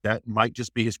that might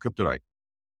just be his kryptonite,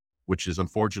 which is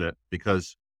unfortunate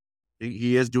because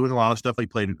he is doing a lot of stuff. He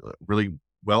played really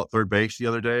well at third base the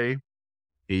other day.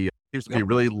 He seems to be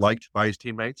really liked by his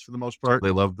teammates for the most part.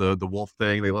 They love the wolf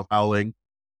thing. They love howling.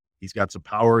 He's got some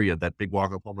power. He had that big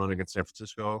walk-up home run against San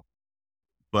Francisco.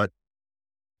 But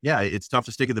yeah, it's tough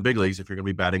to stick in the big leagues if you're going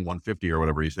to be batting 150 or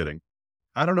whatever he's hitting.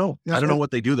 I don't know. I don't know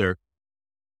what they do there.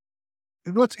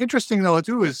 And what's interesting though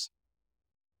too is,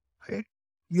 I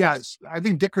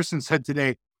think Dickerson said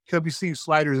today he'll be seeing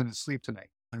sliders in his sleep tonight.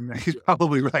 I mean, he's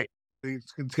probably right.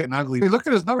 It's getting ugly. Hey, look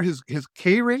at his number. His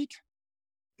K rate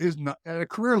is not at a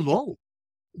career low.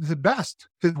 It's the best.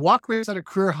 His walk rate is at a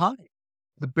career high.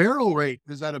 The barrel rate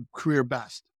is at a career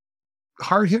best.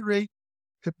 Hard hit rate,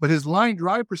 but his line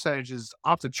drive percentage is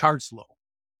off the charts low,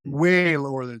 way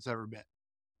lower than it's ever been.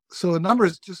 So the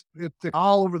numbers they're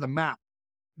all over the map.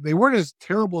 they weren't as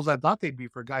terrible as I thought they'd be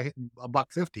for a guy hitting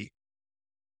 $150.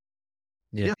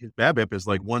 Yeah. His BABIP is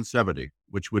like 170,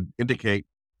 which would indicate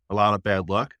a lot of bad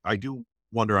luck. I do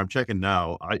wonder, I'm checking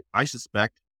now. I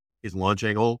suspect his launch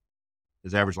angle,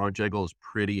 his average launch angle is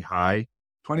pretty high.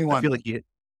 21. I feel like he hit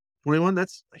 21.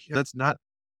 That's not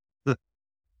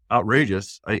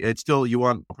outrageous. It's still, you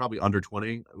want probably under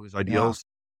 20 was ideals.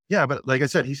 Yeah. But like I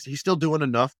said, he's still doing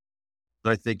enough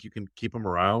that I think you can keep him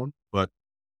around, but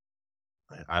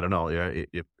I don't know. Yeah.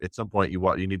 If at some point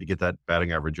you need to get that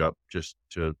batting average up just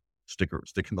to stick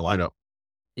in the lineup.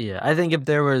 Yeah, I think if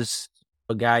there was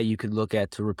a guy you could look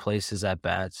at to replace his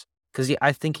at-bats, because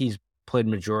I think he's played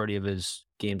majority of his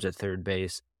games at third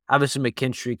base. Obviously,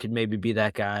 McKinstry could maybe be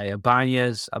that guy.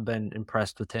 Ibanez, I've been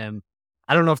impressed with him.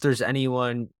 I don't know if there's any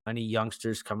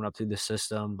youngsters coming up through the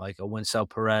system, like a Winsell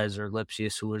Perez or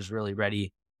Lipsius, who was really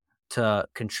ready to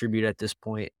contribute at this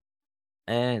point.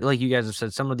 And like you guys have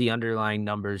said, some of the underlying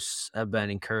numbers have been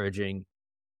encouraging.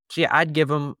 So yeah, I'd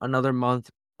give him another month.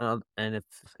 And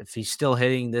if he's still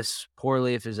hitting this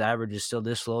poorly, if his average is still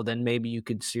this low, then maybe you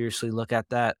could seriously look at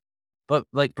that. But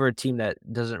like for a team that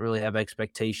doesn't really have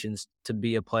expectations to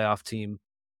be a playoff team,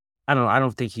 I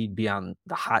don't think he'd be on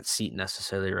the hot seat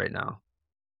necessarily right now.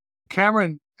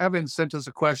 Cameron Evans sent us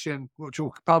a question, which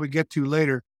we'll probably get to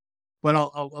later, but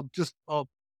I'll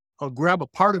grab a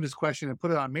part of his question and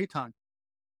put it on Maton.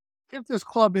 If this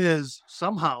club is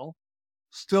somehow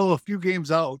still a few games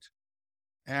out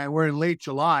and we're in late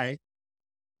July,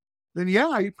 then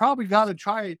yeah, you probably got to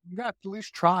try. You got to at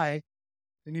least try,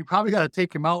 and you probably got to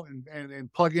take him out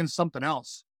and plug in something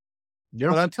else. Yeah.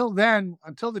 But until then,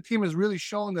 until the team has really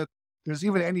shown that there's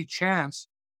even any chance,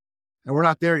 and we're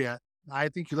not there yet, I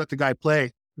think you let the guy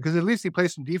play, because at least he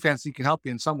plays some defense. He can help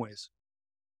you in some ways.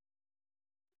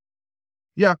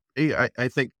 Yeah, I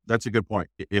think that's a good point.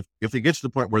 If it gets to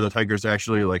the point where the Tigers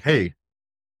actually like, hey,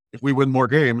 if we win more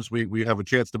games, we have a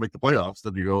chance to make the playoffs,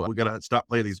 then you go, we got to stop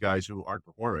playing these guys who aren't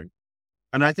performing.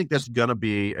 And I think that's going to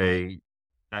be a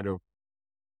kind of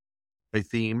a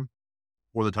theme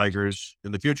for the Tigers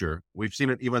in the future. We've seen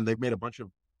it even, they've made a bunch of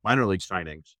minor league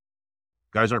signings.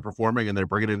 Guys aren't performing and they're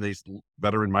bringing in these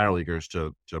veteran minor leaguers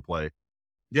to play.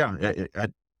 Yeah, I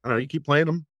don't know, you keep playing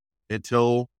them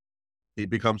until it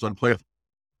becomes unplayable.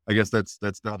 I guess that's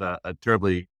not a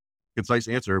terribly concise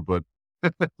answer, but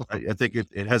I think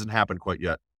it hasn't happened quite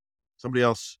yet. Somebody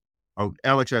else,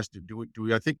 Alex asked, do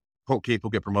we I think Colt Keith will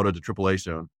get promoted to AAA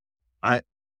soon?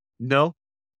 No,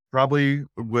 probably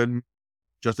when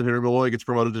Justin Henry Malloy gets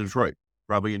promoted to Detroit,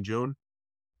 probably in June,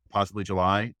 possibly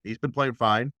July. He's been playing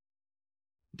fine.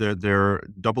 They're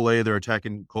AA. They're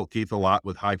attacking Colt Keith a lot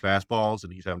with high fastballs,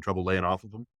 and he's having trouble laying off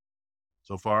of them.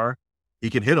 So far, he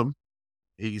can hit them.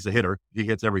 He's a hitter. He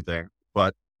hits everything,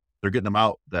 but they're getting him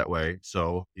out that way.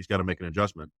 So he's got to make an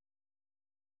adjustment.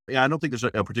 Yeah, I don't think there's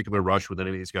a particular rush with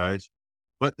any of these guys,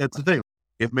 but that's the thing.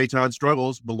 If Maton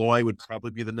struggles, Malloy would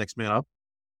probably be the next man up.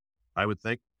 I would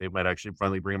think they might actually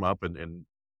finally bring him up and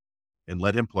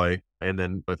let him play. And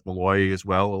then if Malloy as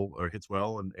well or hits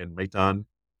well and Maton,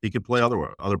 he can play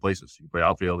other places. He can play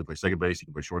outfield, he can play second base, he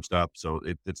can play shortstop. So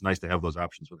it's nice to have those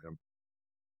options with him.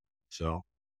 So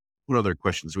what other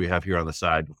questions do we have here on the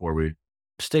side before we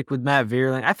stick with Matt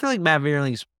Vierling? I feel like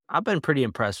I've been pretty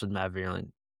impressed with Matt Vierling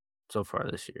so far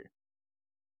this year.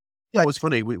 Yeah, it was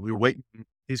funny. We were waiting.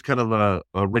 He's kind of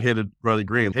a red-handed Riley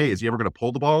Green. Hey, is he ever going to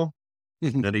pull the ball?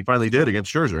 And he finally did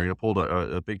against Scherzer. He pulled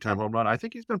a big-time home run. I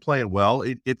think he's been playing well.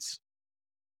 He's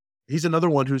another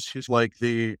one who's like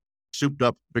the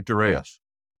souped-up Victor Reyes.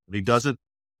 And he doesn't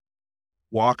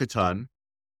walk a ton.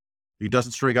 He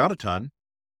doesn't strike out a ton.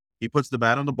 He puts the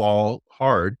bat on the ball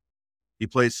hard. He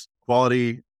plays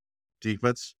quality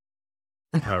defense.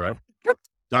 All right.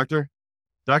 Dr.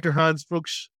 Hans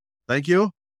Fuchs, thank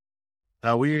you.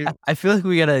 I feel like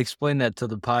we got to explain that to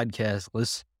the podcast.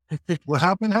 What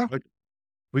happened?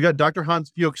 We got Dr.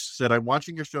 Hans Fuchs said, I'm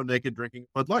watching your show naked drinking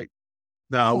Bud Light.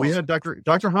 Now, we had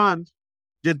Dr. Hans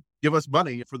did give us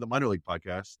money for the minor league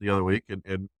podcast the other week,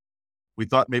 and we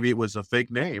thought maybe it was a fake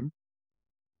name.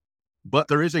 But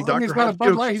there is a Dr. He's Hans got a Bud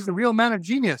Fuchs. Light. He's the real man of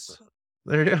genius.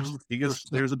 There he is.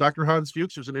 There's a Dr. Hans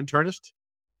Fuchs, who's an internist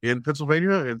in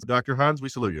Pennsylvania. And Dr. Hans, we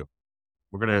salute you.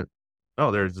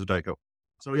 There's the Diet Coke.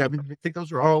 So yeah, I think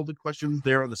those are all the questions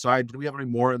there on the side. Do we have any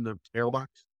more in the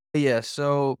mailbox? Yeah,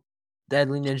 so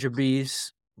Deadly Ninja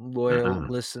Bees, loyal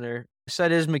listener,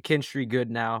 said, is McKinstry good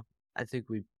now? I think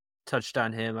we touched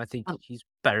on him. I think he's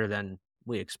better than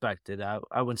we expected. I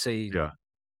wouldn't say. Yeah,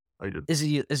 I did. Is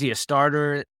he a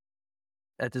starter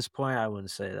at this point? I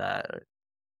wouldn't say that.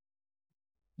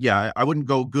 Yeah, I wouldn't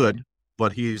go good,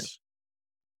 but he's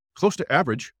close to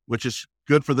average, which is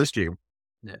good for this team.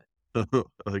 Yeah.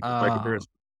 Like, by Uh, comparison,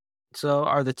 so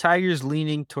are the Tigers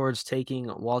leaning towards taking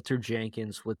Walter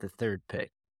Jenkins with the third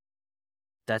pick?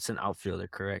 That's an outfielder,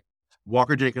 correct?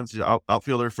 Walker Jenkins,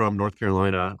 outfielder from North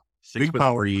Carolina, Big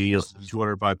power. 6'3",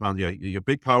 205 pounds. Yeah, you have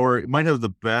big power. It might have the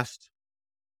best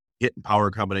hit and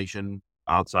power combination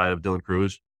outside of Dylan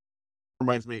Cruz.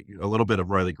 Reminds me a little bit of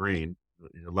Riley Green,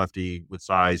 lefty with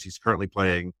size. He's currently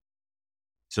playing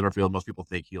center field. Most people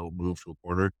think he'll move to a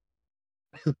corner.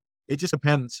 It just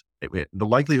depends. The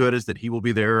likelihood is that he will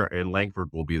be there and Langford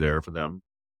will be there for them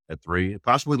at 3.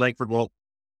 Possibly Langford. Well,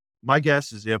 my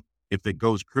guess is if it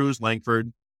goes Cruz,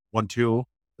 Langford, 1-2,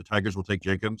 the Tigers will take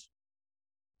Jenkins.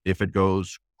 If it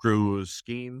goes Cruz,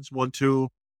 Skeens, 1-2,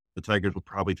 the Tigers will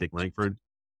probably take Langford.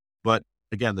 But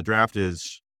again, the draft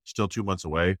is still 2 months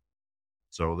away.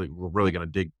 So we're really going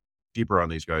to dig deeper on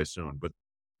these guys soon. But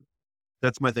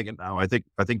that's my thinking now. I think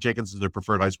Jenkins is their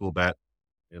preferred high school bat,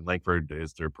 and Langford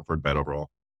is their preferred bat overall.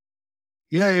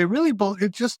 Yeah,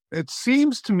 it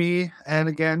seems to me, and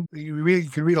again, you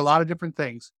can read a lot of different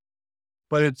things,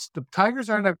 but it's the Tigers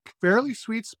are in a fairly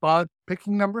sweet spot,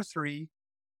 picking number 3.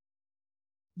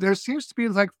 There seems to be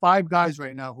like 5 guys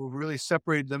right now who really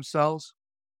separated themselves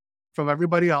from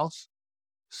everybody else.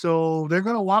 So they're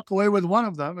going to walk away with one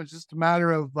of them. It's just a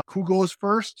matter of who goes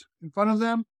first in front of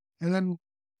them and then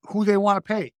who they want to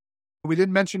pay. We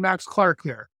didn't mention Max Clark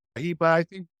there. But I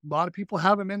think a lot of people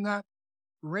have him in that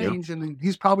range, and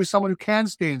he's probably someone who can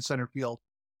stay in center field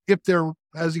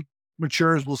as he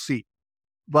matures, we'll see.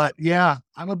 But yeah,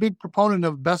 I'm a big proponent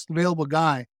of best available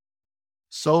guy.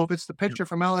 So if it's the pitcher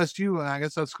from LSU, I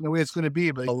guess that's the way it's going to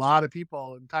be. But a lot of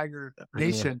people in Tiger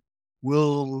Nation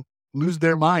will lose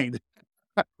their mind.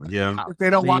 Yeah. If they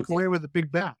don't walk away with a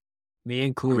big bat. Me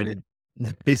included.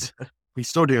 He's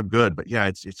so damn good, but yeah,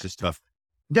 it's just tough.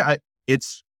 Yeah,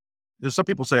 there's some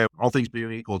people say all things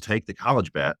being equal, take the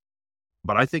college bat,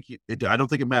 but I think I don't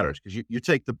think it matters because you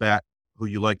take the bat who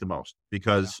you like the most.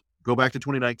 Because go back to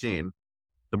 2019,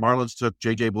 the Marlins took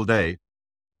J.J. Bleday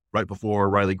right before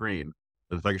Riley Green.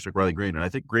 The Tigers took Riley Green, and I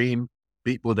think Green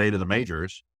beat Bleday to the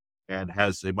majors and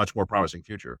has a much more promising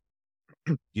future.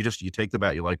 You take the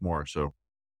bat you like more, so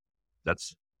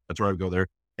that's where I would go there.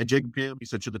 And Jacob Kim, he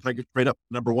said, should the Tigers trade up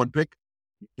number 1 pick?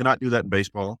 You cannot do that in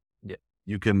baseball. Yeah.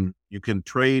 You can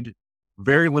trade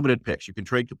very limited picks. You can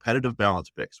trade competitive balance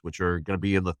picks, which are going to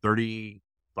be in the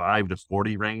 35 to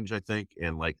 40 range, I think,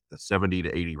 and like the 70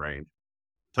 to 80 range.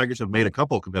 Tigers have made a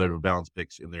couple competitive balance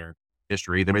picks in their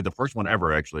history. They made the first one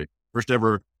ever, actually. First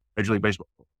ever Major League Baseball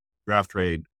draft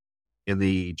trade in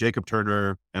the Jacob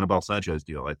Turner, Anibal Sanchez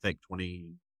deal, I think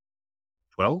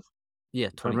 2012? Yeah,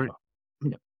 2012.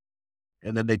 Yep.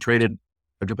 And then they traded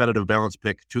a competitive balance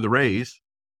pick to the Rays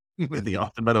in the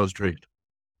Austin Meadows trade.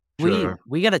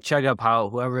 We got to check up how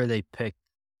whoever they picked,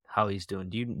 how he's doing.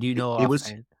 Do you know?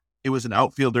 It was an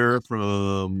outfielder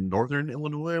from Northern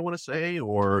Illinois, I want to say,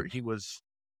 or he was,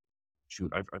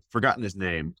 I've forgotten his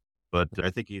name, but I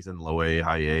think he's in low A,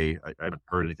 high A. I haven't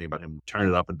heard anything about him turning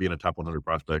it up and being a top 100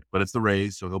 prospect, but it's the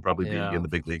Rays, so he'll probably be in the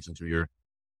big leagues in 2 years.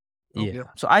 Yeah.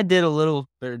 So I did a little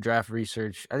bit of draft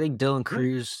research. I think Dylan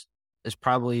Cruz is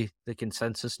probably the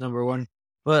consensus number 1.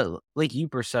 But like you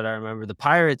said, I remember the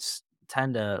Pirates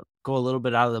tend to go a little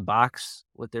bit out of the box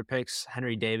with their picks.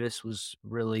 Henry Davis was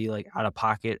really like out of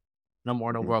pocket, number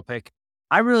 1 overall pick.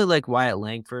 I really like Wyatt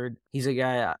Langford. He's a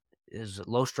guy is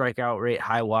low strikeout rate,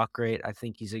 high walk rate. I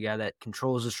think he's a guy that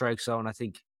controls the strike zone. I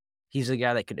think he's a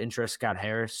guy that could interest Scott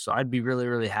Harris. So I'd be really,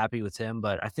 really happy with him.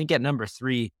 But I think at number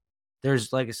 3,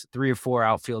 there's like 3 or 4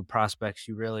 outfield prospects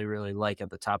you really, really like at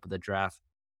the top of the draft.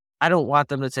 I don't want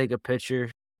them to take a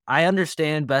pitcher. I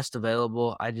understand best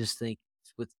available. I just think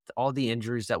with all the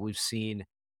injuries that we've seen,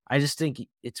 I just think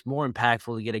it's more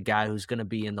impactful to get a guy who's going to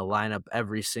be in the lineup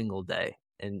every single day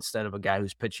instead of a guy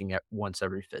who's pitching once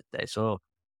every 5th day. So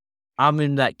I'm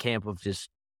in that camp of just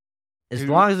as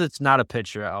long as it's not a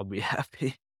pitcher, I'll be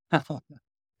happy. It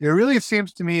really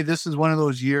seems to me this is one of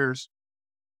those years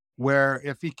where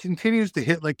if he continues to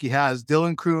hit like he has,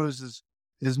 Dylan Cruz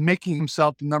is making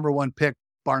himself the number 1 pick,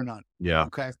 bar none. Yeah.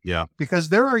 Okay. Yeah. Because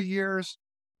there are years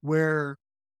where,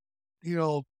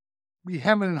 we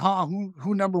hem and haw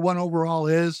who number 1 overall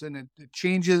is, and it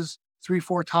changes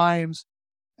 3-4 times,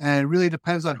 and it really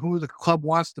depends on who the club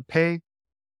wants to pay.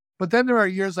 But then there are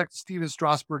years like the Steven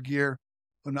Strasburg year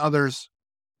and others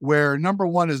where number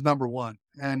 1 is number 1.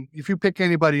 And if you pick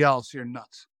anybody else, you're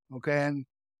nuts. Okay. And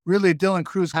really, Dylan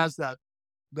Cruz has that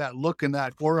look and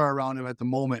that aura around him at the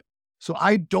moment. So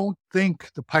I don't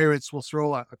think the Pirates will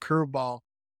throw a curveball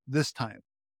this time.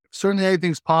 Certainly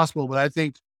anything's possible, but I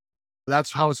think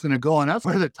that's how it's going to go. And that's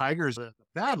where the Tigers, the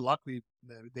bad luck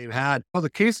they've had. Well, the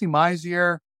Casey Mize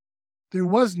year, there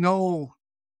was no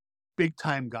big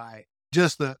time guy,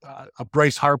 just a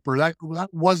Bryce Harper. That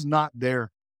was not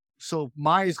there. So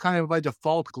Mize kind of by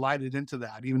default glided into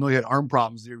that, even though he had arm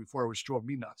problems the year before, which drove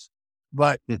me nuts.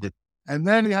 But and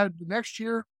then he had the next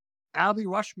year, Adley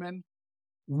Rushman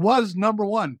was number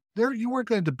one. There, you weren't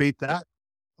going to debate that.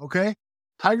 Okay.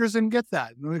 Tigers didn't get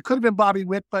that. It could have been Bobby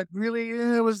Witt, but really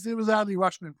it was Adley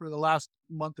Rushman for the last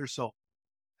month or so.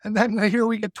 And then here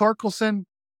we get Torkelson.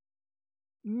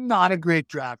 Not a great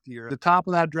draft year. The top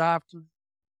of that draft.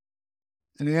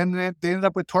 And then they ended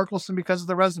up with Torkelson because of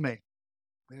the resume.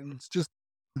 And it's just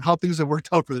how things have worked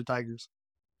out for the Tigers.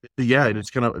 Yeah, and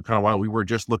it's kind of wild. We were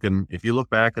just looking. If you look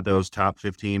back at those top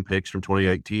 15 picks from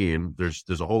 2018, there's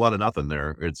a whole lot of nothing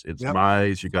there. It's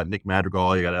Mize, you got Nick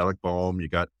Madrigal, you got Alec Boehm, you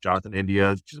got Jonathan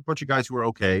India, just a bunch of guys who are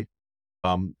okay.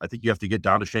 I think you have to get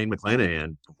down to Shane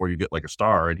McClanahan before you get like a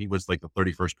star, and he was like the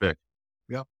 31st pick.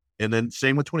 Yeah, and then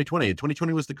same with 2020.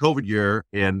 2020 was the COVID year,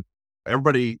 and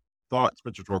everybody thought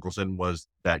Spencer Torkelson was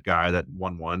that guy that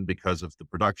won because of the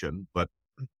production. But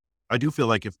I do feel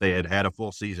like if they had had a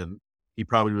full season, he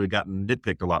probably would have gotten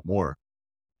nitpicked a lot more.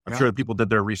 I'm sure that people did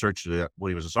their research when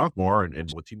he was a sophomore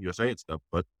and with Team USA and stuff.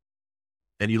 But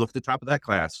then you look at the top of that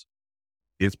class,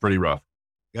 it's pretty rough.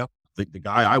 Yep. The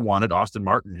guy I wanted, Austin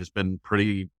Martin, has been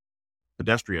pretty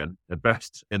pedestrian at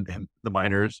best in the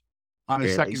minors. On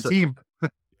his second team.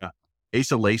 Yeah.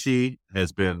 Asa Lacey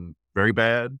has been very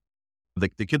bad. The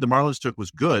kid the Marlins took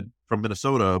was good from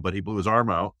Minnesota, but he blew his arm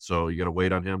out. So you got to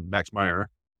wait on him, Max Meyer.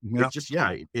 Yep. It's just,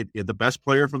 the best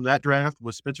player from that draft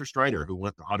was Spencer Strider, who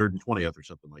went 120th or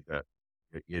something like that.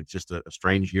 It's just a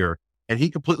strange year. And he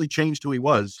completely changed who he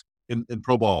was in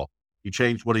pro ball. He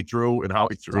changed what he threw and how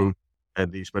he threw,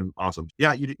 and he's been awesome.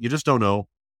 Yeah, you just don't know.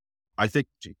 I think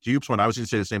to Youp's one, I was going to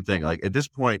say the same thing. Like at this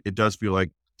point, it does feel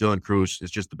like Dylan Cruz is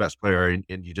just the best player, and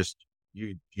you just,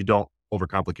 you don't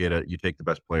overcomplicate it. You take the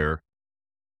best player.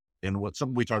 And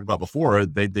something we talked about before,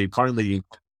 they finally,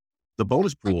 the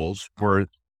bonus pools were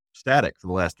static for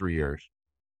the last 3 years,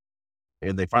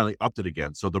 and they finally upped it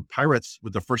again. So the Pirates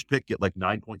with the first pick get like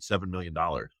 $9.7 million.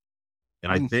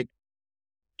 And I think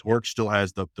Torque still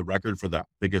has the record for the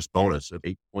biggest bonus of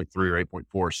 8.3 or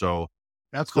 8.4. So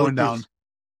that's going down.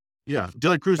 Yeah.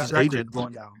 Dylan Cruz's agent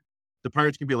going down. The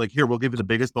Pirates can be like, here, we'll give you the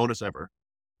biggest bonus ever,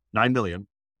 $9 million,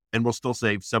 and we'll still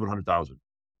save $700,000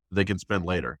 they can spend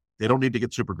later. They don't need to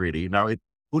get super greedy. Now,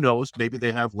 who knows? Maybe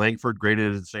they have Langford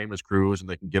graded the same as Cruz and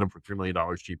they can get him for $3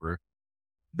 million cheaper.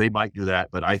 They might do that,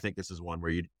 but I think this is one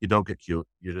where you don't get cute.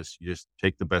 You just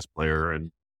take the best player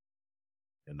and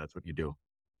that's what you do.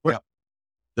 But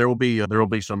there will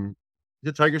be some.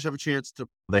 The Tigers have a chance to.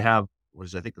 They have I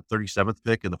think the 37th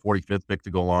pick and the 45th pick to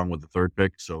go along with the third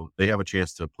pick, so they have a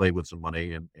chance to play with some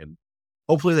money and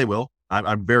hopefully they will.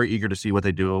 I'm very eager to see what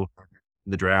they do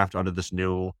in the draft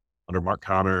under Mark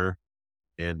Connor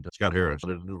and Scott Harris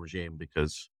under the new regime,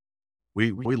 because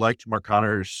we liked Mark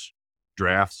Connor's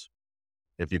drafts,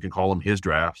 if you can call them his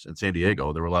drafts, in San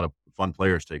Diego. There were a lot of fun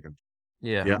players taken.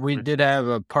 Yeah. We did have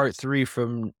a part 3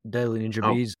 from Deadly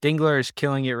Ninja Bees. Dingler is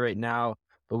killing it right now,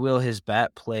 but will his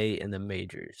bat play in the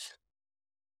majors?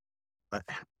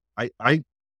 You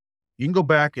can go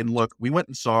back and look. We went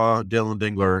and saw Dylan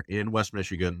Dingler in West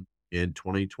Michigan in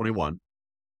 2021.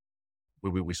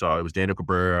 We saw it was Daniel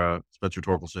Cabrera, Spencer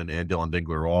Torkelson, and Dylan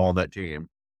Dingler all on that team.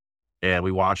 And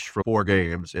we watched for 4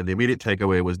 games, and the immediate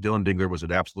takeaway was Dylan Dingler was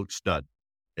an absolute stud,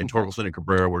 and Torkelson and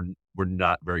Cabrera were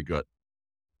not very good.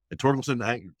 And Torkelson,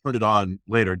 I turned it on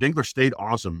later. Dingler stayed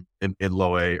awesome in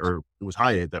low A, or it was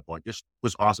high A at that point. Just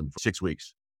was awesome for 6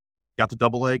 weeks. Got to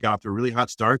double A, got off to a really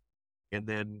hot start, and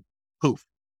then poof.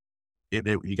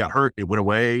 He got hurt. It went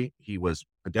away. He was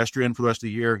pedestrian for the rest of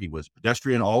the year. He was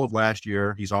pedestrian all of last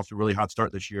year. He's off to a really hot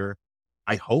start this year.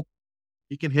 I hope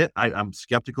he can hit. I'm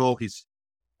skeptical.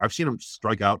 I've seen him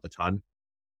strike out a ton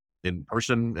in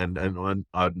person and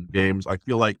on games. I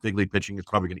feel like big league pitching is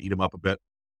probably going to eat him up a bit,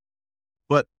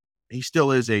 but he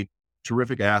still is a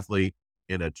terrific athlete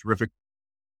and a terrific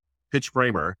pitch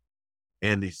framer,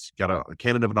 and he's got a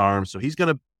cannon of an arm. So he's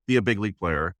going to be a big league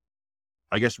player.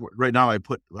 I guess right now I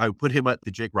put him at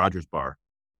the Jake Rogers bar.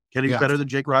 Can he be better than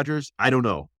Jake Rogers? I don't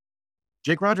know.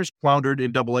 Jake Rogers floundered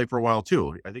in Double A for a while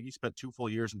too. I think he spent 2 full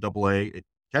years in Double A.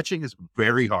 Catching is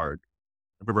very hard.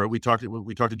 I remember we talked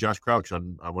to Josh Crouch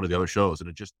on one of the other shows, and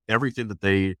it just everything that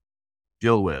they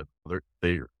deal with.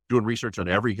 They're doing research on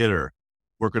every hitter,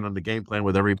 working on the game plan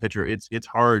with every pitcher. It's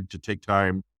hard to take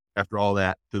time after all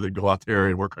that to then go out there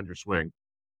and work on your swing.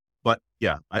 But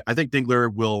yeah, I think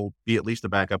Dingler will be at least a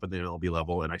backup at the MLB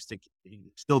level, and I think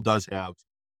he still does have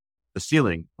the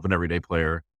ceiling of an everyday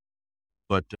player.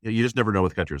 But you just never know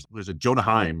with catchers. Jonah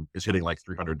Heim is hitting like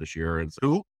 300 this year, and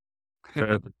who?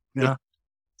 Yeah.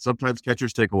 Sometimes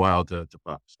catchers take a while to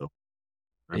pop. So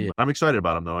Yeah. I'm excited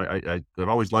about him though. I've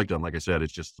always liked him. Like I said,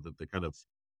 it's just the kind of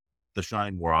the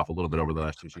shine wore off a little bit over the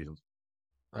last 2 seasons.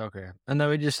 Okay. And then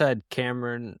we just had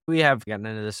Cameron. We have gotten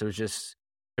into this. It was just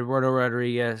Eduardo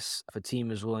Rodriguez. If a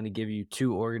team is willing to give you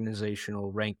 2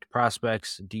 organizational ranked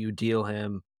prospects, do you deal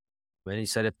him? And he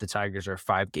said if the Tigers are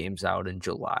 5 games out in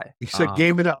July. He said,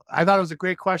 game it out. I thought it was a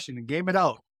great question. Game it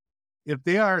out. If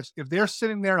they're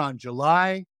sitting there on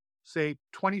July, say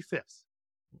 25th,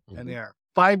 and they are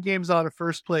 5 games out of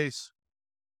first place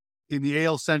in the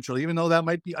AL Central, even though that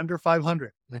might be under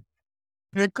 500,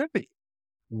 it could be.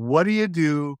 What do you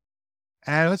do?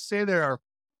 And let's say there are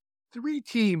 3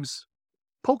 teams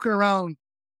poking around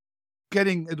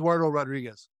getting Eduardo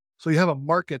Rodriguez. So you have a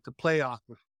market to play off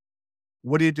of.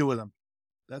 What do you do with him?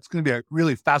 That's going to be a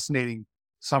really fascinating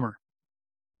summer.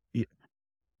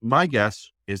 My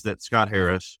guess is that Scott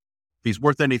Harris, if he's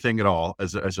worth anything at all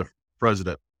as a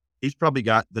president, he's probably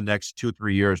got the next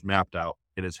 2-3 years mapped out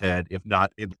in his head, if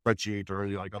not in the spreadsheet or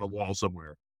like on a wall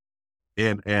somewhere.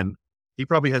 And he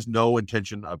probably has no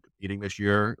intention of competing this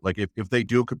year. Like if they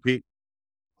do compete,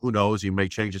 who knows? He may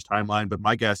change his timeline, but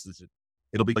my guess is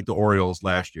it'll be like the Orioles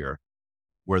last year,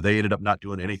 where they ended up not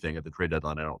doing anything at the trade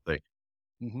deadline. I don't think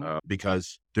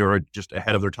because they're just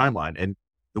ahead of their timeline. And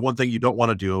the one thing you don't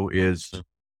want to do is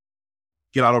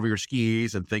get out over your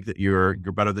skis and think that you're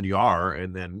better than you are,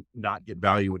 and then not get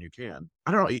value when you can.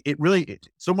 I don't know. It really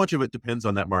so much of it depends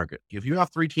on that market. If you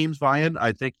have 3 teams vying,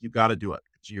 I think you got to do it.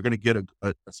 So you're going to get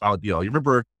a solid deal. You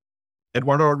remember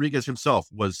Eduardo Rodriguez himself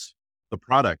was the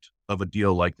product of a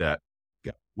deal like that.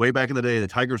 Yeah. Way back in the day, the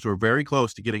Tigers were very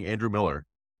close to getting Andrew Miller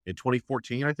in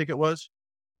 2014, I think it was,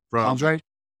 from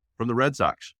the Red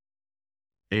Sox.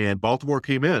 And Baltimore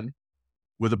came in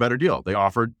with a better deal. They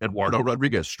offered Eduardo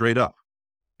Rodriguez straight up.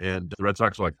 And the Red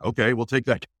Sox were like, okay, we'll take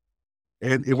that.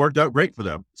 And it worked out great for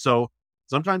them. So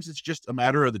sometimes it's just a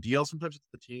matter of the deal. Sometimes it's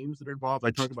the teams that are involved. I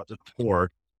talked about this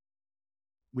before.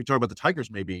 We talk about the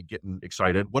Tigers maybe getting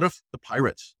excited. What if the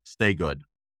Pirates stay good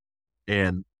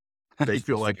and they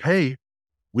feel like, hey,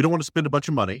 we don't want to spend a bunch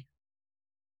of money,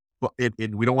 but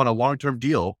and we don't want a long-term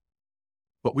deal,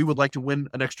 but we would like to win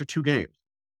an extra 2 games.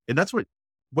 And that's what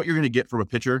you're going to get from a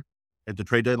pitcher at the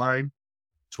trade deadline,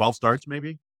 12 starts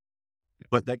maybe,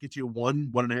 but that gets you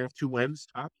 1.5, 2 wins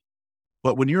top.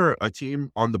 But when you're a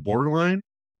team on the borderline,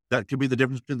 that could be the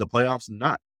difference between the playoffs and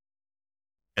not.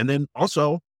 And then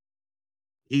also,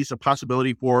 he's a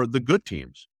possibility for the good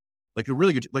teams, like a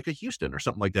really good, like a Houston or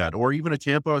something like that, or even a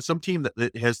Tampa, some team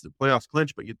that has the playoffs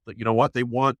clinched. But you know what? They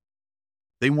want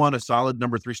a solid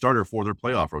number 3 starter for their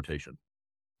playoff rotation.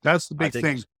 That's the big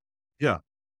thing. Yeah.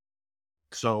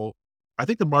 So I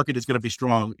think the market is going to be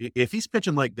strong. If he's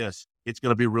pitching like this, it's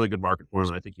going to be a really good market for him.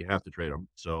 And I think you have to trade him.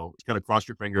 So just kind of cross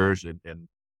your fingers and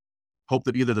hope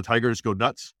that either the Tigers go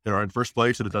nuts and are in first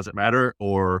place and it doesn't matter,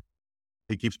 or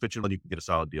he keeps pitching and you can get a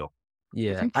solid deal.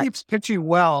 Yeah. If he keeps pitching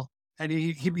well, and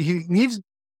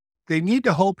they need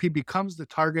to hope he becomes the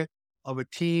target of a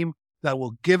team that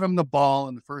will give him the ball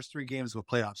in the first 3 games of a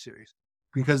playoff series,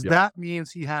 because that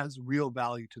means he has real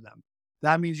value to them.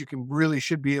 That means you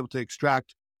should be able to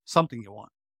extract something you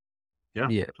want. Yeah.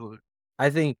 Absolutely. I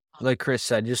think, like Chris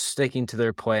said, just sticking to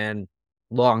their plan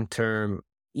long term,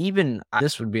 even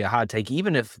this would be a hot take,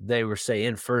 even if they were, say,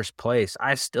 in first place,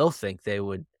 I still think it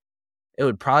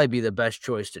would probably be the best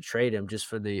choice to trade him just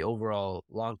for the overall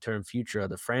long-term future of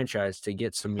the franchise to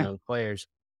get some young players.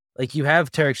 Like you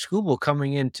have Tarek Skubal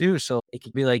coming in too, so it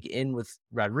could be like in with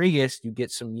Rodriguez, you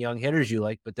get some young hitters you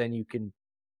like, but then you can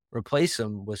replace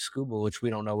him with Skubal, which we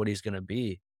don't know what he's going to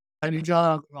be. And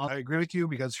John, I agree with you,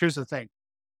 because here's the thing.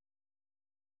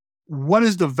 What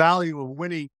is the value of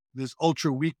winning this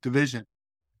ultra weak division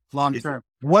long term?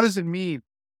 What does it mean?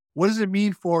 What does it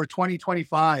mean for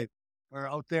 2025 or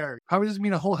out there? Probably doesn't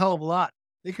mean a whole hell of a lot.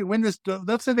 They could win this.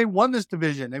 Let's say they won this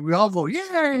division and we all go,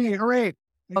 yay, hooray.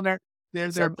 And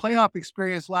their playoff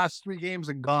experience last 3 games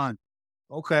and gone.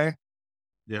 Okay.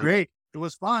 Yeah. Great. It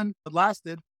was fun. It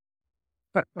lasted.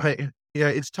 But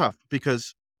it's tough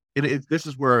because this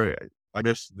is where I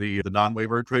missed the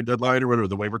non-waiver trade deadline or whatever,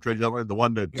 the waiver trade deadline, the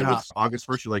one that was August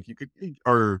 1st. You're like, you could,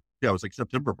 or it was like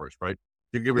September 1st, right?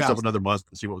 You can give yourself another month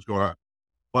to see what was going on.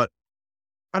 But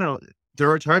I don't know. There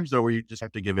are times though where you just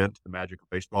have to give in to the magic of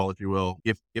baseball, if you will.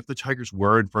 If the Tigers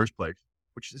were in first place,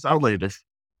 which is outlandish,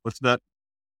 let's not,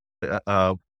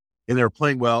 and they're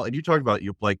playing well. And you talked about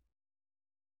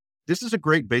this is a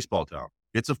great baseball town.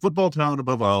 It's a football town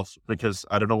above all, because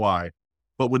I don't know why,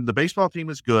 but when the baseball team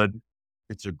is good,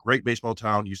 it's a great baseball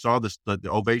town. You saw the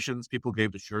ovations people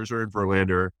gave to Scherzer and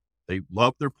Verlander. They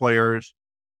love their players.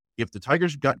 if the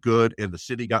Tigers got good and the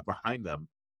city got behind them,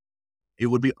 it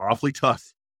would be awfully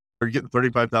tough. You're getting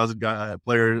 35,000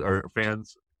 players or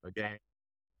fans a game,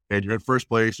 and you're in first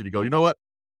place, and you go, you know what?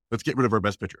 Let's get rid of our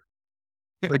best pitcher.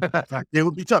 Like, it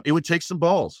would be tough. It would take some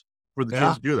balls for the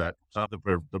teams to do that, for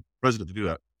the president to do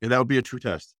that, and that would be a true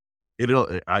test.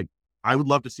 I would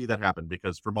love to see that happen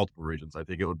because for multiple reasons. I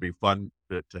think it would be fun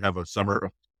to have a summer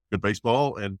of good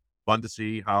baseball and fun to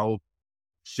see how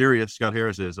serious Scott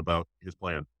Harris is about his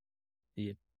plan.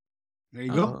 There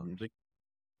you go.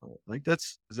 I think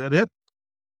is that it?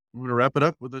 I'm going to wrap it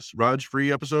up with this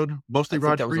Raj-free episode. Mostly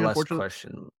Raj-free, unfortunately.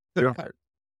 Question. Yeah.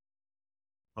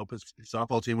 Hope his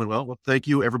softball team went well. Well, thank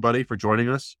you, everybody, for joining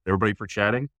us. Everybody for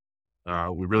chatting.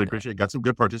 We really appreciate it. Got some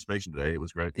good participation today. It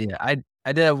was great. Yeah, I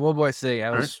did have one more thing.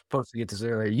 I was supposed to get this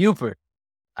earlier. Youper,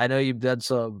 I know you've done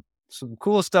some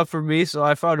cool stuff for me, so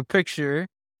I found a picture.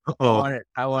 I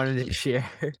wanted to share.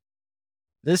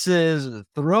 This is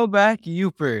Throwback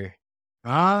Youper.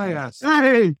 Ah, yes.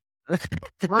 Hey!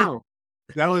 Wow.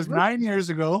 That was 9 years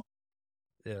ago.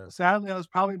 Yeah. Sadly, I was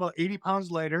probably about 80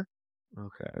 pounds lighter.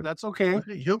 Okay. That's okay.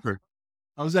 Youper.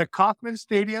 I was at Kauffman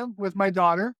Stadium with my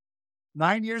daughter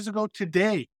 9 years ago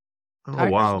today. Oh,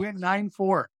 Tigers wow. win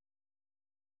 9-4.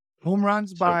 Home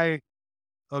runs by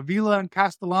Avila and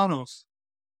Castellanos.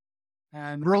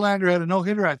 And Verlander had a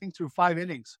no-hitter, I think, through 5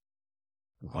 innings.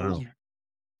 Wow.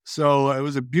 So it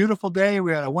was a beautiful day.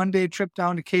 We had a one-day trip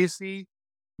down to KC.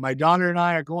 My daughter and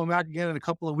I are going back again in a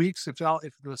couple of weeks if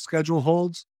the schedule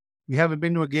holds. We haven't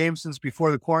been to a game since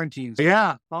before the quarantine. So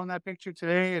yeah, found that picture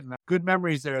today and good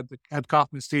memories there at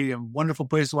Kauffman Stadium. Wonderful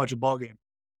place to watch a ball game.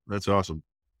 That's awesome.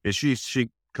 Is she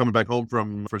coming back home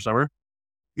for summer?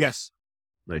 Yes.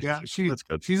 Nice. Yeah, That's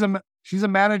good. she's a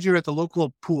manager at the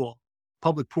local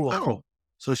public pool. Oh.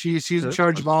 So she's in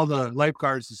charge of all the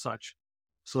lifeguards and such.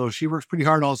 So she works pretty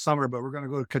hard all summer, but we're going to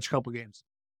go catch a couple games.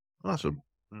 Awesome.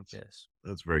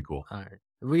 That's very cool. All right.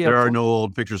 There are no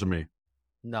old pictures of me.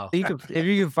 No. If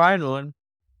you can find one.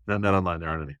 Not online. There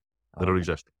aren't any. They don't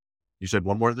exist. You said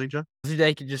one more thing, John?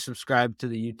 They can just subscribe to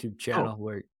the YouTube channel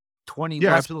where 20,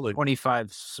 absolutely.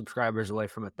 25 subscribers away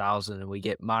from 1,000, and we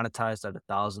get monetized at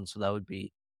 1,000. So that would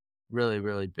be really,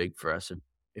 really big for us.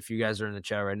 If you guys are in the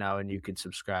chat right now and you could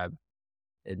subscribe,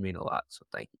 it'd mean a lot. So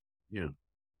thank you.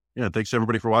 Yeah. Thanks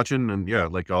everybody for watching. And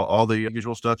like all the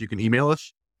usual stuff, you can email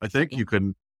us. I think you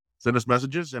can send us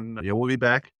messages and we'll be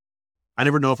back. I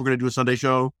never know if we're going to do a Sunday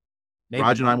show. Maybe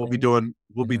Raj and I will be doing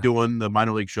the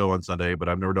minor league show on Sunday, but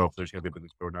I never know if there's going to be a big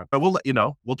show or not. But we'll let you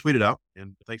know. We'll tweet it out.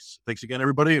 And thanks again,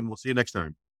 everybody. And we'll see you next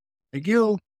time. Thank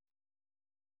you.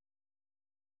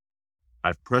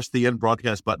 I've pressed the end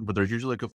broadcast button, but there's usually